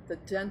them, and the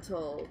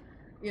dental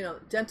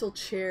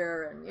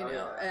chair, and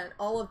and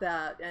all of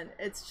that, and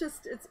it's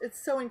just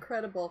it's so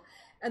incredible.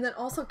 And then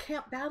also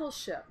Camp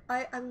Battleship.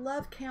 I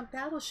love Camp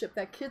Battleship,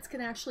 that kids can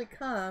actually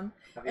come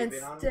and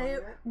stay.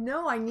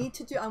 No, I want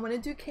to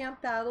do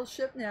Camp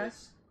Battleship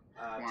next.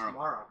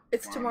 Tomorrow.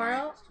 It's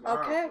tomorrow?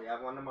 Okay. We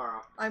have one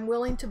tomorrow. I'm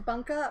willing to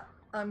bunk up.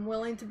 You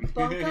want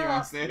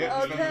to stay?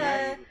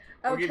 Okay.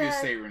 We'll give you a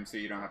stateroom so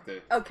you don't have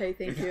to. Okay,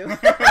 thank you.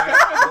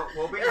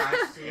 We'll be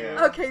nice to you.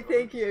 Okay,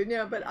 thank you.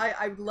 No, but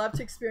I'd love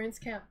to experience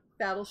Camp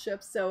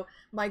Battleship. So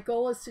my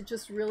goal is to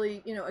just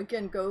really,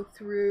 again, go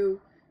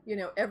through,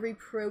 every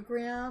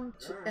program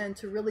and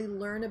to really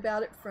learn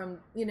about it from,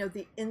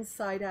 the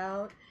inside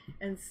out.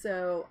 And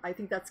so I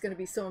think that's going to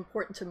be so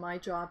important to my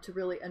job, to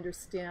really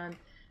understand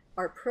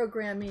our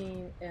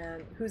programming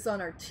and who's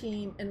on our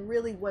team, and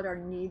really what our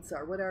needs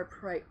are, what our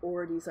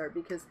priorities are,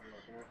 because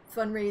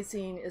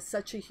fundraising is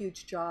such a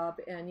huge job,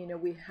 and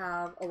we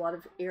have a lot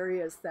of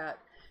areas that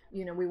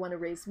we want to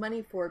raise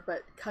money for,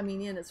 but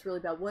coming in, it's really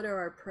about what are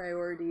our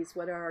priorities,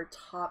 what are our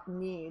top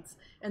needs,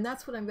 and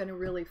that's what I'm going to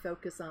really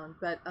focus on.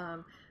 But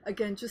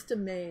again, just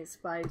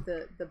amazed by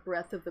the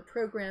breadth of the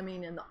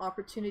programming and the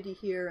opportunity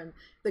here, and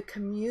the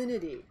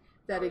community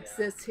that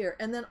exists here,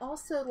 and then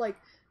also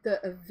the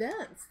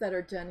events that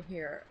are done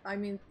here. I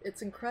mean,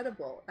 it's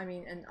incredible. I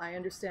mean, and I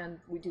understand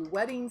we do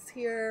weddings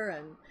here,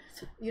 and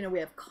we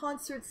have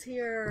concerts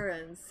here,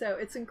 and so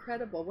it's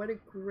incredible. What a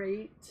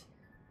great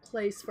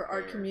place for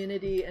our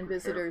community and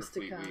visitors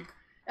to come.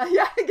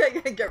 Yeah,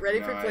 get ready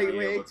for Fleet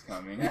Week. What's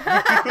coming.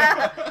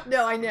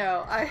 No, I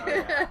know.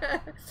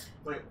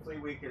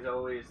 Fleet Week is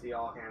always the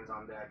all hands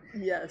on deck.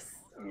 Yes,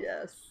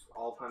 yes.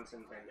 All puns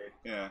intended.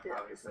 Yeah.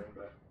 Obviously,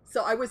 but.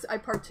 So I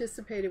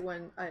participated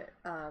when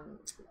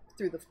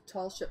through the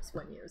tall ships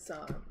one year,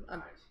 so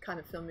I'm kind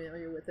of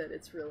familiar with it.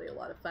 It's really a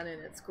lot of fun,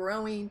 and it's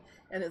growing,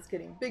 and it's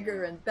getting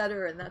bigger and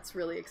better, and that's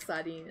really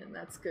exciting, and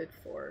that's good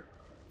for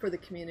the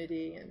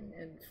community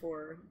and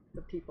for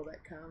the people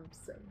that come.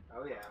 So.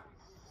 Oh yeah.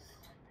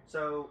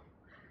 So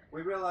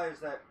we realize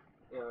that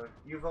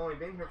you've only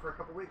been here for a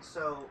couple weeks,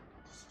 so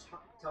just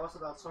tell us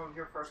about some of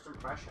your first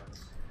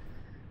impressions.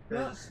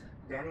 Because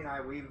Danny and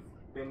I, we've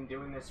been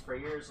doing this for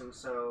years, and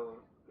so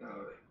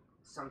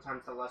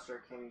sometimes the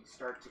lesser can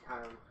start to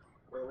kind of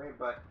wait.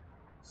 But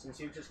since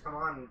you've just come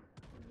on,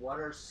 what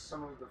are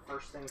some of the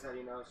first things that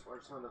you noticed? What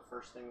are some of the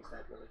first things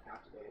that really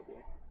captivated you?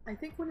 I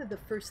think one of the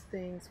first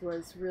things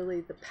was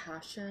really the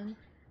passion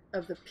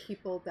of the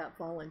people that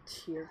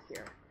volunteer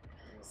here.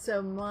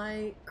 So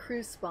my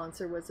cruise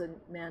sponsor was a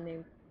man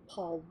named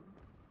Paul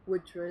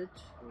Woodridge,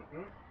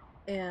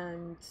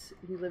 and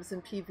he lives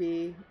in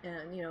PV,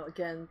 and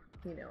again,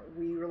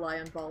 we rely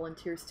on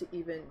volunteers to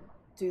even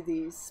do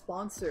these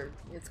sponsored,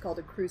 it's called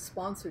a cruise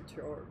sponsor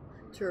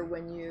tour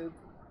when you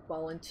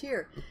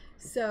volunteer.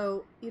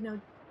 So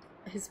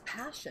his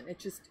passion, it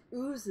just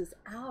oozes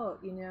out.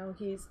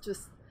 He's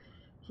just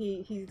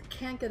he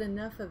can't get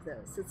enough of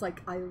this. It's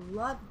like, I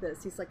love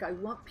this. He's like, I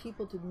want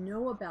people to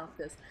know about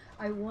this.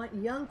 I want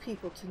young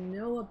people to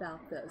know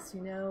about this,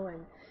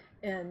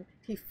 and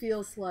he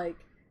feels like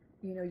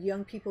you know,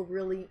 young people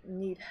really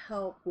need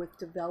help with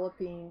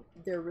developing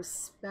their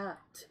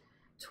respect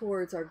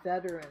towards our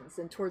veterans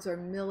and towards our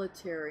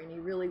military, and he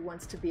really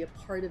wants to be a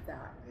part of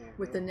that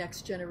with the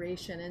next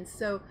generation. And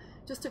so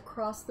just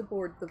across the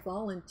board, the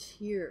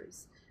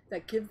volunteers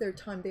that give their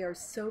time, they are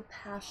so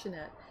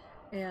passionate,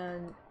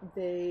 and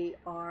they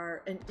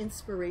are an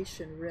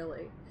inspiration,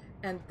 really.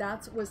 And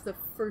that was the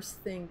first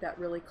thing that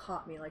really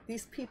caught me. Like,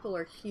 these people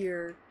are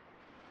here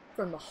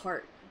from the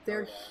heart.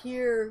 They're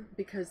here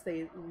because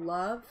they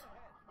love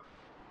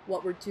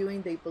what we're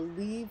doing, they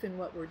believe in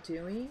what we're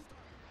doing,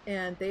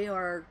 and they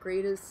are our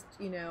greatest,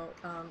 you know,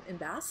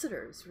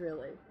 ambassadors,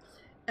 really.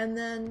 And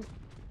then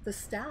the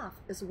staff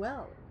as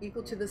well,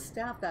 equal to the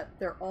staff, that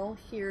they're all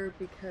here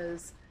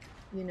because,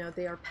 you know,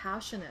 they are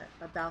passionate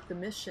about the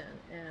mission,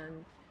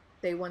 and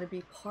they want to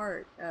be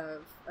part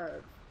of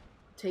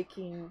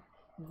taking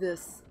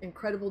this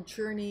incredible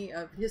journey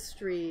of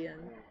history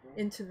and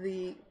into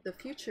the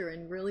future,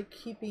 and really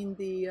keeping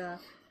the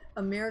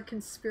American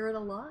spirit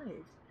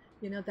alive.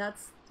 You know,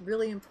 that's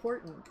really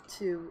important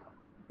to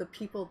the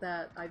people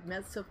that I've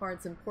met so far.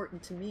 It's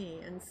important to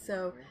me. And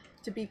so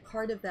to be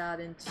part of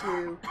that, and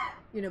to,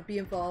 you know, be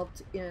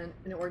involved in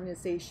an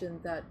organization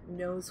that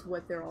knows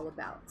what they're all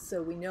about.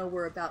 So we know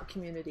we're about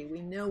community, we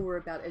know we're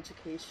about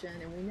education,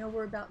 and we know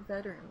we're about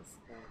veterans.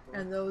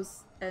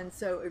 And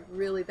so it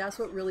really, that's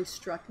what really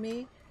struck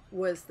me,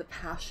 was the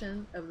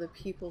passion of the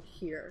people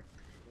here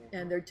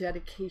and their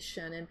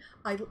dedication,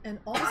 and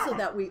also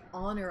that we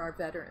honor our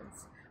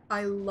veterans.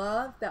 I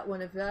love that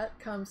when a vet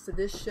comes to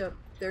this ship,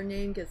 their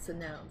name gets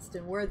announced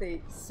and where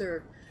they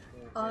served.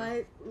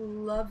 I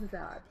love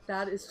that.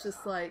 That is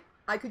just like,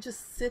 I could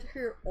just sit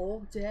here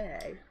all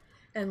day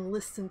and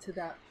listen to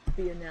that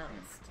be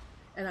announced.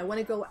 And I want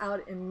to go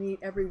out and meet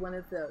every one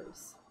of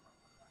those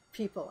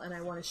people, and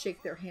I want to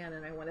shake their hand,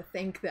 and I want to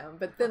thank them.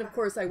 But then, of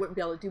course, I wouldn't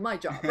be able to do my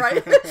job,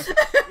 right?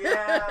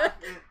 Yeah.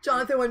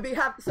 Jonathan wouldn't be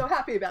so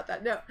happy about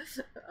that. No.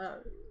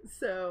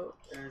 So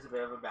there's a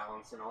bit of a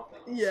balance in all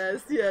things.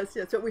 Yes.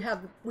 But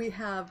we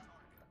have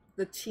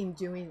the team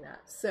doing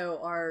that. So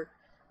our,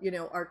 you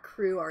know, our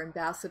crew, our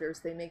ambassadors,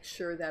 they make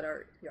sure that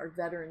our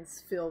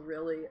veterans feel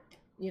really,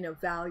 you know,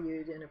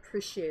 valued and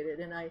appreciated.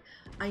 And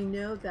I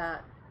know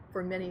that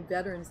for many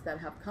veterans that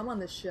have come on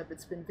the ship,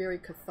 it's been very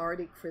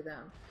cathartic for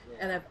them.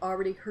 And I've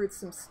already heard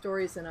some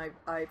stories, and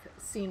I've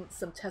seen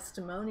some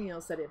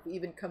testimonials that have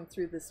even come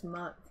through this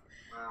month.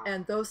 Wow.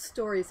 And those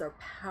stories are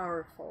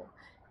powerful.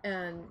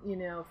 And, you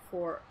know,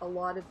 for a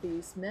lot of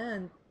these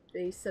men,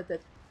 they said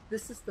that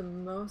this is the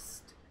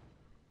most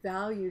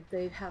valued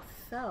they have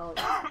felt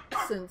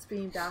since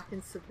being back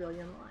in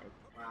civilian life.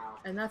 Wow.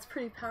 And that's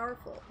pretty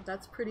powerful.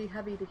 That's pretty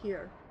heavy to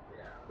hear.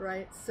 Yeah.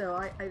 Right? So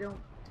I don't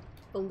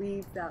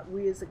believe that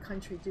we as a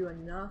country do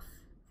enough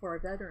for our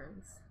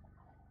veterans.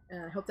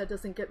 And I hope that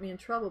doesn't get me in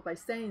trouble by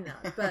saying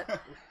that.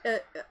 But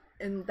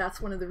and that's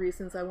one of the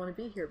reasons I want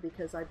to be here,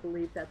 because I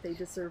believe that they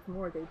deserve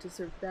more. They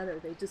deserve better.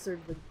 They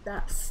deserve the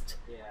best.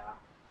 Yeah.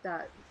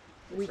 That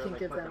we can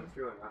give them.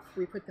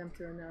 We put them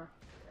through enough.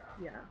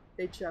 Yeah.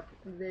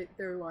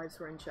 Their lives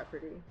were in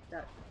jeopardy.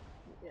 That,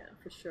 yeah,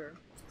 for sure.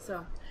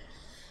 So,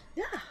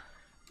 yeah.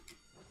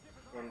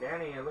 And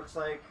Danny, it looks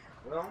like,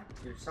 well,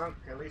 you've sunk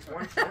at least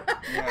one ship.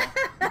 Yeah.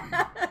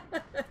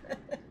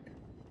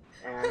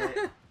 And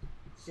it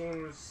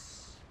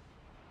seems,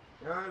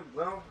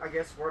 well, I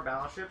guess we're a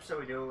battleship, so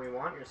we do what we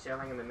want. You're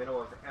sailing in the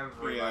middle of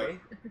everybody.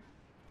 Yeah.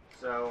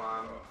 So,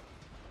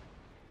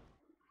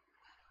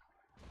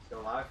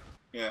 still alive?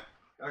 Yeah.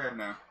 Okay.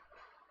 No.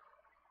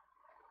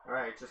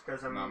 Alright, just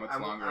because I'm... Not much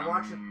longer. I'm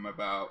watching... I'm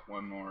about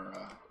one more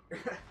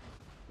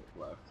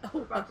left. I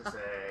was about to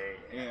say...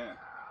 Yeah.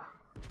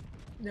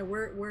 Now,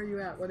 where are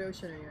you at? What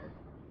ocean are you in?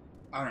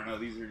 I don't know.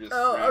 These are just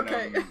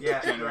okay.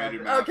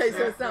 generated maps. Okay,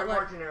 so it's not they're like...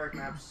 more generic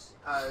maps.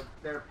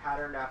 They're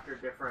patterned after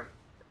different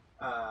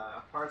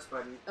parts,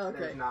 but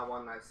there's not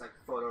one that's like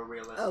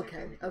photorealistic.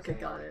 Okay,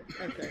 got it.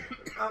 Okay.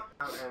 Oh,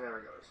 and there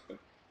it goes.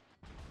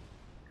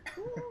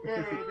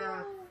 Yay,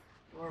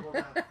 horrible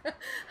death.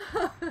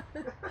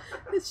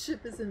 This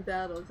ship is in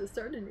battle. To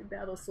start a new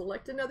battle,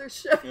 select another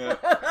ship. Yeah.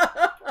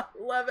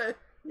 Love it.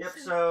 Yep,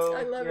 so,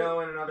 I love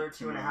in another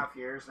 2.5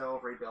 years, they'll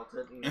have rebuilt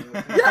it. And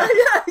Yeah,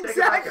 take it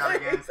back out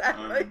again.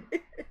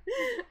 exactly.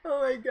 Oh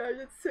my gosh,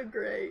 it's so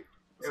great.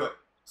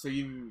 So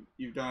you've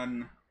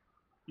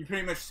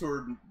pretty much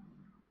toured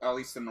at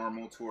least a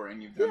normal tour,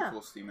 and you've done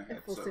full steam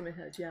ahead. Full steam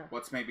ahead, yeah.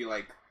 What's maybe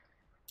like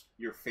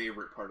your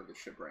favorite part of the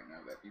ship right now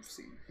that you've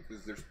seen?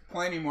 Because there's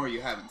plenty more you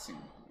haven't seen.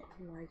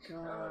 Oh my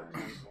god.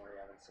 Tons more you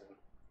haven't seen.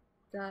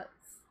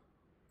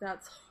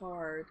 That's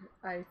hard.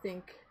 I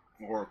think.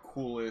 Or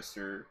coolest,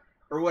 or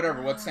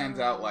whatever. What stands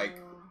out like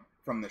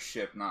from the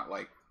ship, not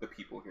like the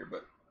people here,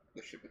 but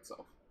the ship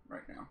itself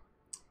right now.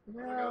 I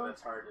know Well,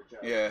 that's hard to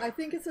judge. Yeah. I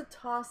think it's a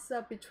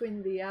toss-up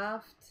between the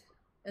aft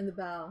and the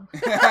bow.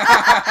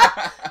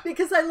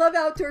 Because I love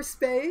outdoor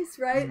space,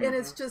 right?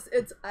 Mm-hmm.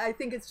 And I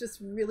think it's just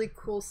really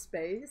cool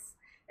space.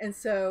 And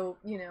so,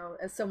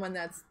 as someone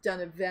that's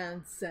done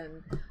events,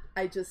 and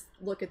I just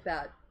look at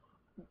that,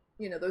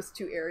 you know, those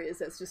two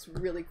areas as just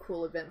really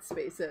cool event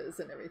spaces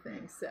and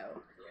everything.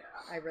 So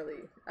I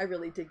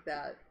really dig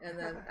that. And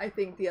then I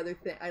think the other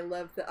thing, I'm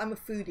a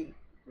foodie.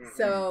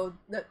 So,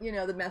 you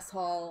know, the mess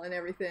hall and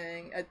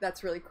everything,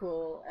 that's really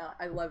cool.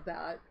 I love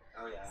that.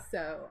 Oh, yeah.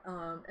 So,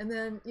 and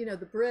then, you know,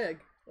 the brig,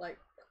 like,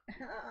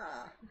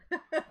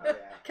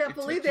 can't It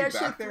believe took they you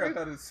actually back there. I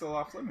thought it was still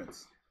off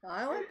limits.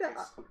 I like that.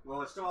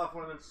 Well, it's still off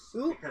limits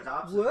Oop, because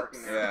Ops is whoops.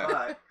 working there,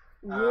 but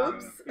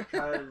Whoops.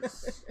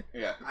 because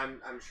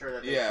I'm sure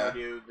that they showed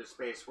you the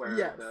space where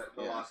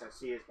the Lost at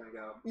Sea is going to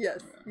go.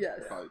 Yes.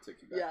 Probably took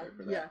you back there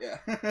for that. Yeah.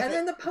 And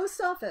then the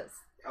post office.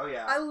 Oh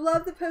yeah. I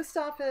love the post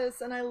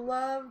office, and I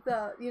love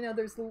the, you know,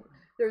 there's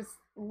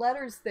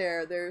letters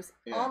there, there's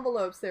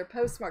envelopes there,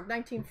 postmark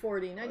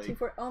 1940,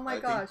 1940. Oh my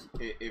gosh.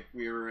 If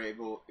we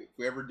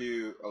ever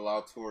do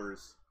allow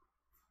tours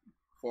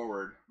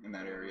forward in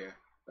that area,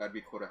 that'd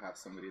be cool to have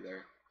somebody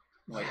there.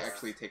 Like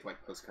actually take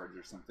like postcards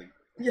or something.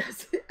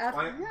 Yes.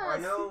 I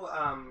know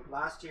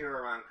last year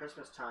around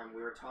Christmas time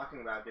we were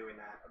talking about doing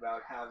that,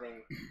 about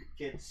having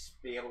kids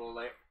be able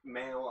to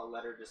mail a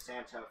letter to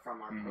Santa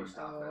from our post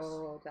office.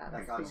 Oh, that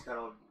got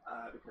scuttled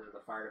because of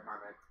the fire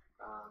department.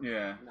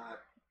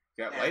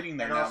 Got lighting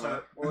there and now.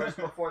 Also, well, it was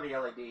before the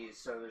LEDs,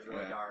 so it was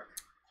really dark.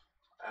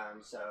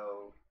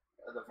 So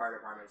the fire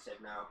department said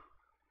no.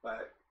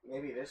 But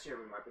maybe this year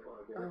we might be able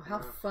to do it. Oh, how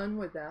fun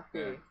would that be?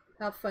 Yeah.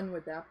 How fun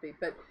would that be?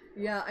 But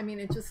yeah, I mean,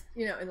 it just,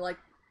 you know, and like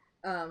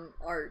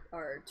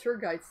our tour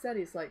guide said,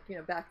 he's like, you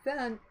know, back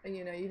then,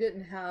 you know, you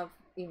didn't have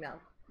email.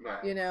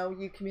 Right. You know,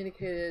 you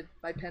communicated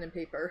by pen and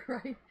paper,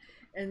 right?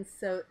 And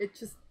so it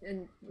just,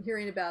 and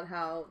hearing about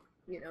how,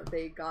 you know,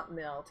 they got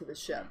mail to the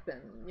ship,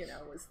 and, you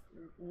know, was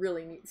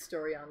really neat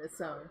story on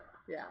its own.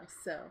 Yeah,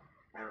 so.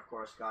 And of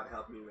course, God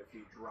help you if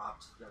you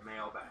dropped the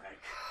mail bag.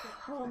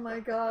 Oh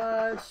my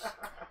gosh.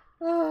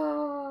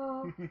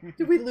 Oh,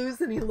 did we lose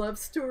any love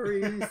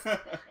stories?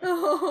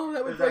 Oh,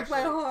 that would break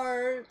my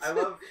heart. I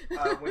love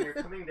when you're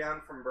coming down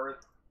from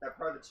berth, that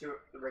part of the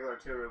regular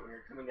tour route, when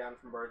you're coming down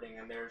from berthing,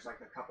 and there's like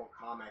a couple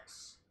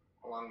comics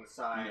along the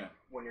side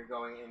when you're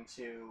going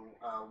into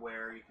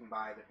where you can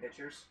buy the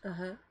pictures.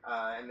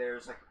 And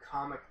there's like a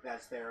comic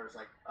that's there. It's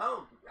like,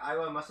 oh,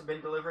 Iowa must have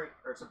been delivering,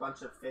 or it's a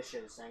bunch of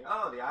fishes saying,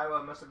 oh, the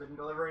Iowa must have been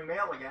delivering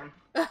mail again.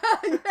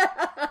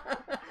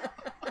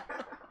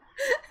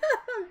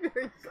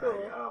 Very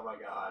cool. Oh my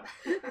god.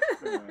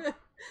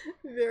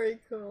 Very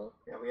cool.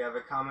 Yeah, we have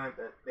a comment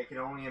that they can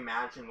only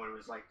imagine what it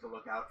was like to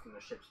look out from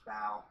the ship's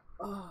bow.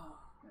 Oh,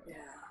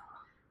 yeah.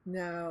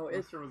 No,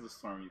 if there was a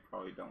storm, you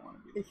probably don't want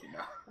to be looking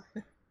out.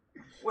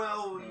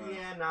 Well,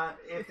 not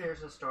if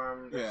there's a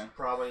storm. That's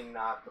probably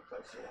not the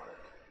place you want it.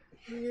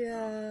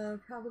 Yeah,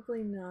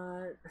 probably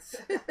not.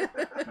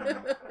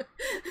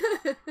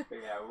 But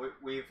yeah,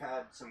 we've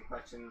had some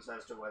questions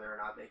as to whether or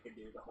not they could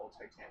do the whole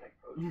Titanic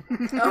pose.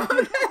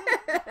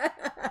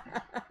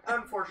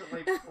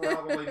 Unfortunately,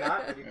 probably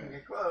not, but you can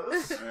get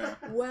close. Yeah.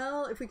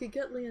 Well, if we could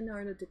get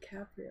Leonardo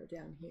DiCaprio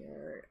down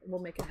here, we'll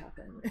make it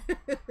happen.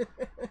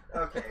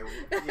 Okay.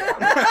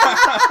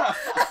 Yeah.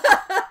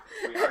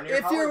 We are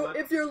near Hollywood.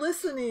 If you're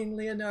listening,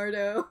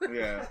 Leonardo,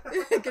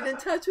 get in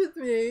touch with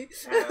me.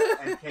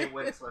 And Kate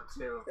Winslet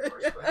too, of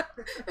course.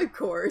 Of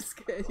course,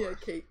 yeah,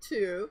 Kate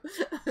too.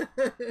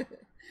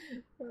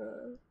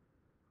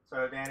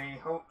 So Danny,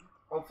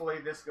 hopefully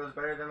this goes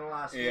better than the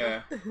last one.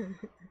 Yeah.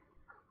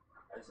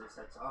 As it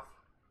sets off.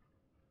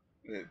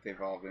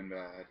 They've all been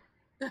bad.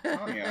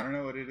 Oh yeah, I don't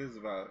know what it is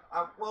about.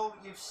 Well,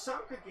 you've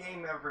sunk a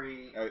game or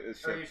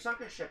you've sunk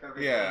a ship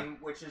every game,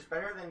 which is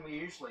better than we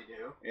usually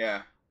do.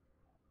 Yeah.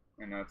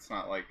 And it's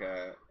not like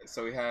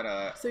so we had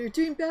a. So you're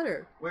doing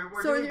better. We're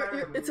doing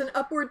better. It's an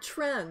upward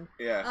trend.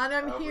 Yeah. And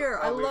I'm here.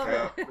 I love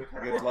it.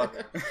 Good luck.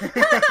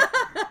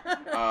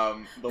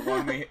 The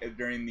one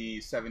during the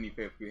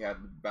 75th, we had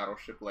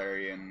Battleship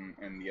Larry and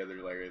the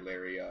other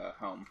Larry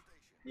Helm.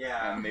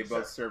 Yeah. And they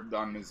both served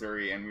on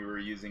Missouri, and we were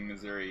using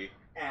Missouri.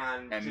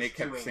 And they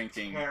kept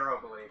sinking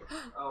terribly.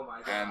 Oh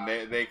my god!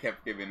 And they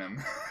kept giving them.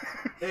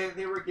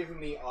 they were giving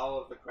me all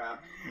of the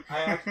crap.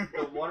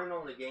 The one and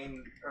only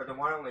game, or the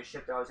one and only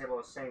ship that I was able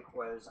to sink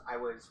was I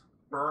was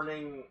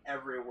burning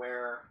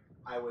everywhere.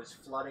 I was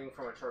flooding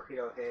from a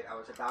torpedo hit. I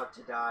was about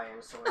to die,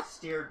 and so I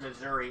steered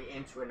Missouri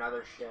into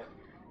another ship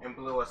and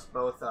blew us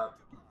both up,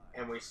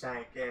 and we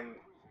sank. And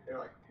they're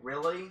like,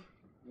 "Really,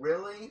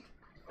 really?"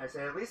 I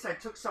said, "At least I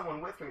took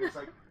someone with me." It's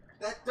like,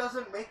 that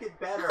doesn't make it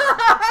better.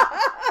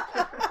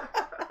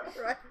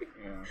 Right.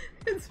 Yeah.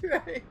 That's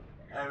right.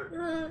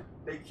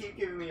 They keep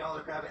giving me all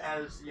the crap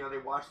as, you know, they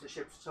watch the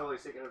ships totally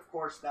sink. And of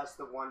course, that's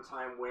the one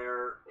time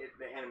where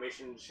the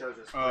animation shows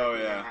us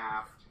breaking in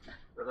half.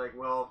 They're like,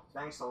 well,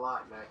 thanks a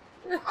lot, Nick.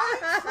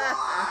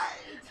 I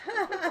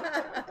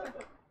tried!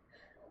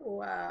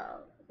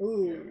 Wow.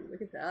 Ooh,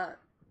 look at that.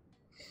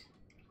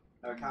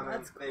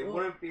 Comments, cool. They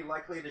wouldn't be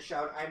likely to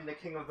shout, I'm the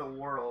king of the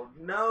world.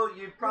 No,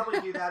 you'd probably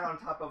do that on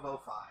top of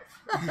 05.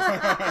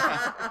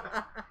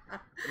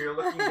 You're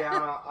looking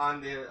down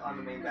on the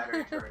main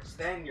battery turrets.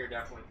 Then you're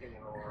definitely king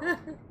of the world.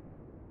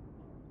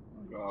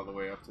 I'll go all the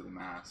way up to the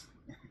mast.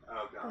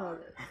 Oh, God. Oh,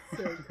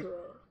 that's so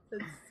cool.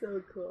 That's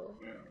so cool.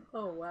 Yeah.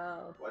 Oh,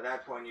 wow. Well, at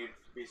that point, you'd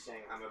be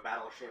saying, I'm a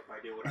battleship, I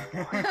do what I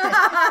want.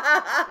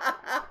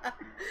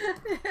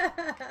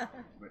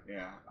 But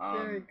yeah.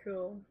 Very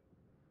cool.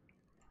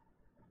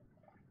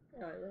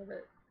 Oh, I love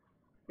it.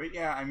 But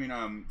yeah, I mean,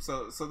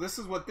 so this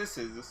is what this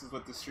is. This is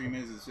what the stream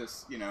is. It's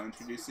just, you know,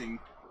 introducing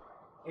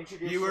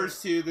viewers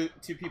to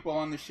people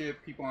on the ship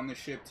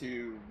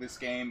to this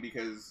game,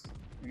 because,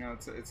 you know,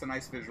 it's a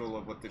nice visual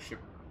of what the ship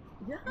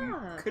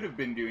could have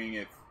been doing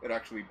if it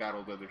actually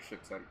battled other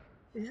ships at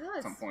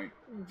some point.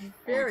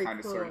 Very kind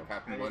of cool. sort of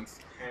happened once.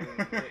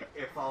 And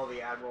if all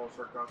the admirals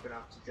were drunk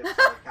enough to just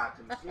tell the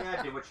captains,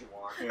 yeah, do what you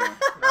want. Yeah.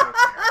 I don't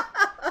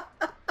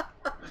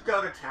care. Just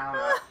go to town.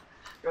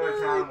 Go to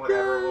town,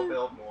 whatever. God. We'll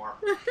build more.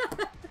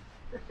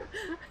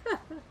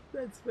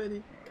 That's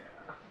funny.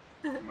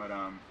 But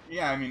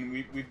yeah, I mean,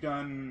 we've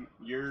done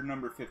your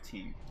number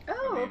 15.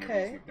 Oh,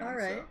 okay. All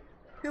right. So.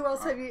 Who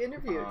else have you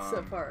interviewed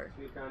so far?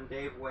 We've done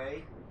Dave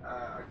Way,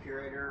 our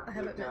curator. I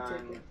haven't We've met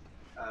done David.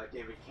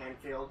 David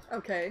Canfield,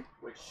 Okay.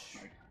 which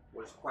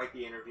was quite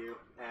the interview,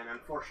 and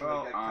unfortunately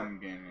Well, got cut. I'm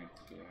getting it.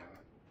 Yeah.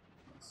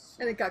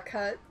 And it got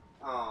cut.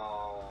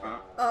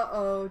 Oh.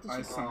 Uh-oh. Did I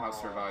you... somehow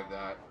survived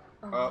that.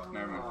 Oh,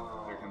 never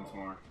mind. There comes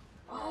more.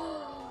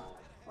 Oh.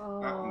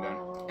 I'm done.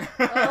 Oh.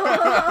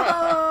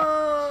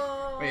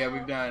 But yeah,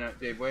 we've done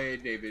Dave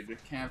Wade, David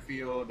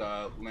Canfield,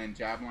 Len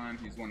Jablon,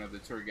 who's one of the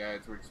tour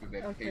guides, works with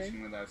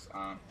education with us.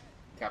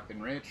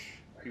 Captain Rich,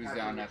 he was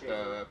down at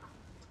the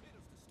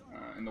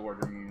in the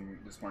wardroom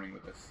this morning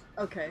with us.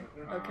 Okay.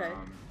 Okay.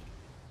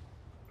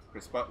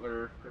 Chris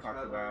Butler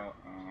talked about.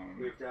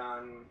 We've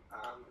done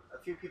a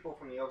few people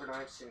from the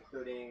overnights,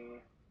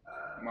 including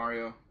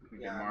Mario. We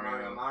did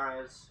Mario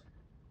Mares,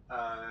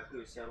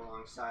 who sailed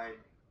alongside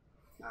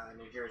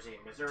New Jersey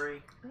and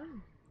Missouri.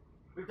 Oh.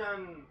 We've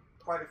done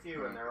quite a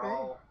few, and they're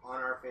all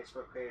on our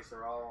Facebook page.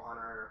 They're all on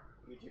our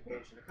YouTube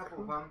page, and a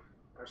couple of them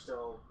are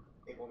still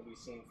able to be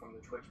seen from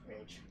the Twitch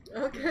page.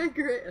 Okay,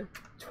 great.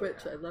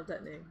 Twitch. I love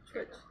that name.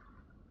 Twitch.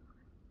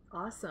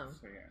 Awesome.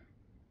 So yeah.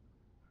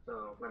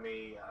 So let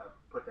me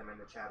put them in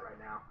the chat right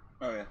now.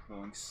 Oh yeah, the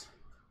links.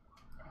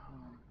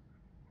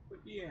 But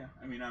yeah,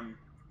 I mean,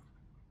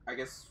 I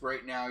guess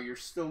right now you're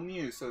still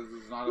new, so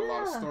there's not a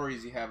lot of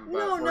stories you have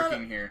about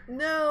working here.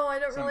 No, I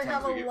don't really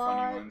have Sometimes we a get lot.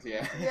 funny ones,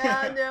 yeah.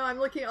 Yeah, no, I'm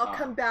looking. I'll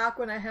come back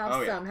when I have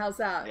some. Yeah. How's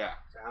that? Yeah.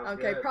 Sounds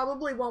Okay, good.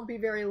 probably won't be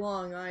very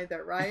long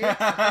either, right?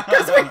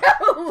 Because we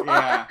have a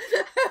lot.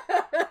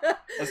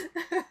 Yeah.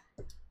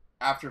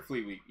 After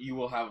Fleet Week, you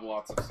will have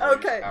lots of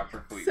stories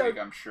after Fleet Week,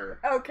 I'm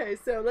sure. Okay,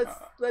 so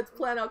let's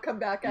plan. I'll come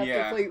back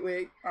after Fleet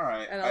Week. All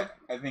right. And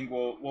I think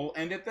we'll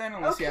end it then,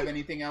 unless you have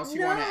anything else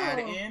you want to add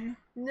in.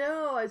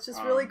 No, it's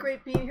just really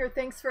great being here.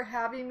 Thanks for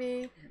having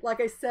me. Like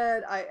I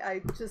said,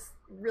 I just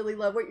really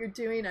love what you're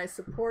doing. I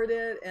support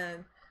it,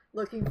 and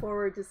looking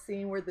forward to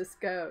seeing where this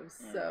goes.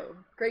 So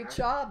great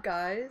job,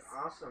 guys.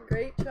 Awesome.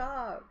 Great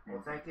job.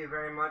 Well, thank you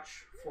very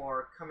much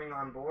for coming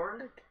on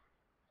board,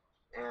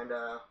 and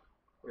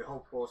we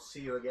hope we'll see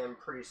you again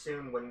pretty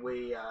soon when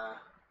we, or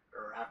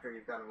after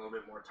you've gotten a little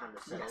bit more time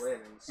to settle in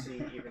and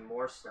see even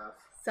more stuff.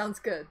 Sounds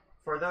good.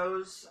 For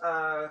those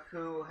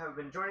who have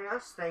been joining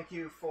us, thank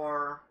you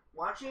for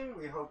watching.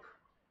 We hope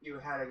you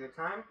had a good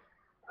time.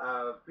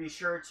 Be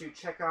sure to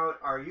check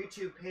out our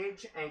YouTube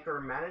page, Anchor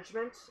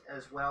Management,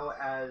 as well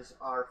as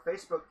our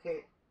Facebook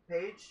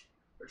page,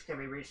 which can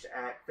be reached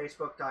at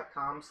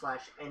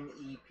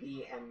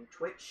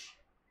facebook.com/NEPN-Twitch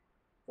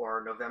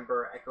for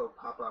November Echo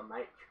Papa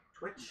Mike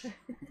Twitch.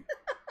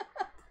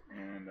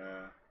 And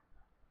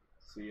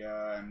see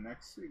ya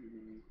next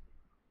week.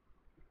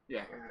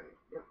 Yeah.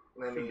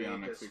 Let me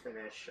just just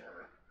finish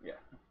yeah.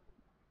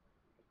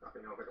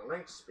 dropping over the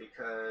links,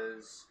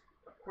 because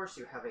of course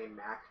you have a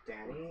Mac,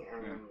 Danny,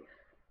 and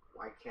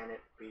why can't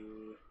it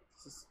be...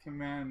 It's just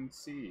Command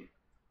C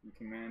and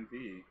Command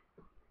V.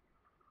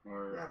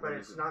 Or yeah, but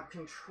it's not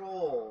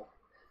Control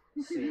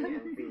C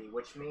and V,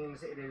 which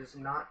means it is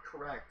not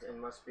correct and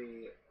must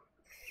be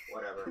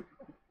whatever.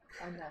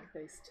 I'm Mac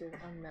based too.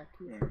 I'm Mac.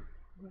 Yeah.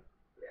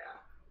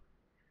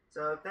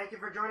 So thank you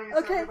for joining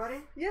us,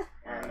 everybody. Yeah.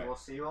 And we'll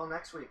see you all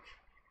next week.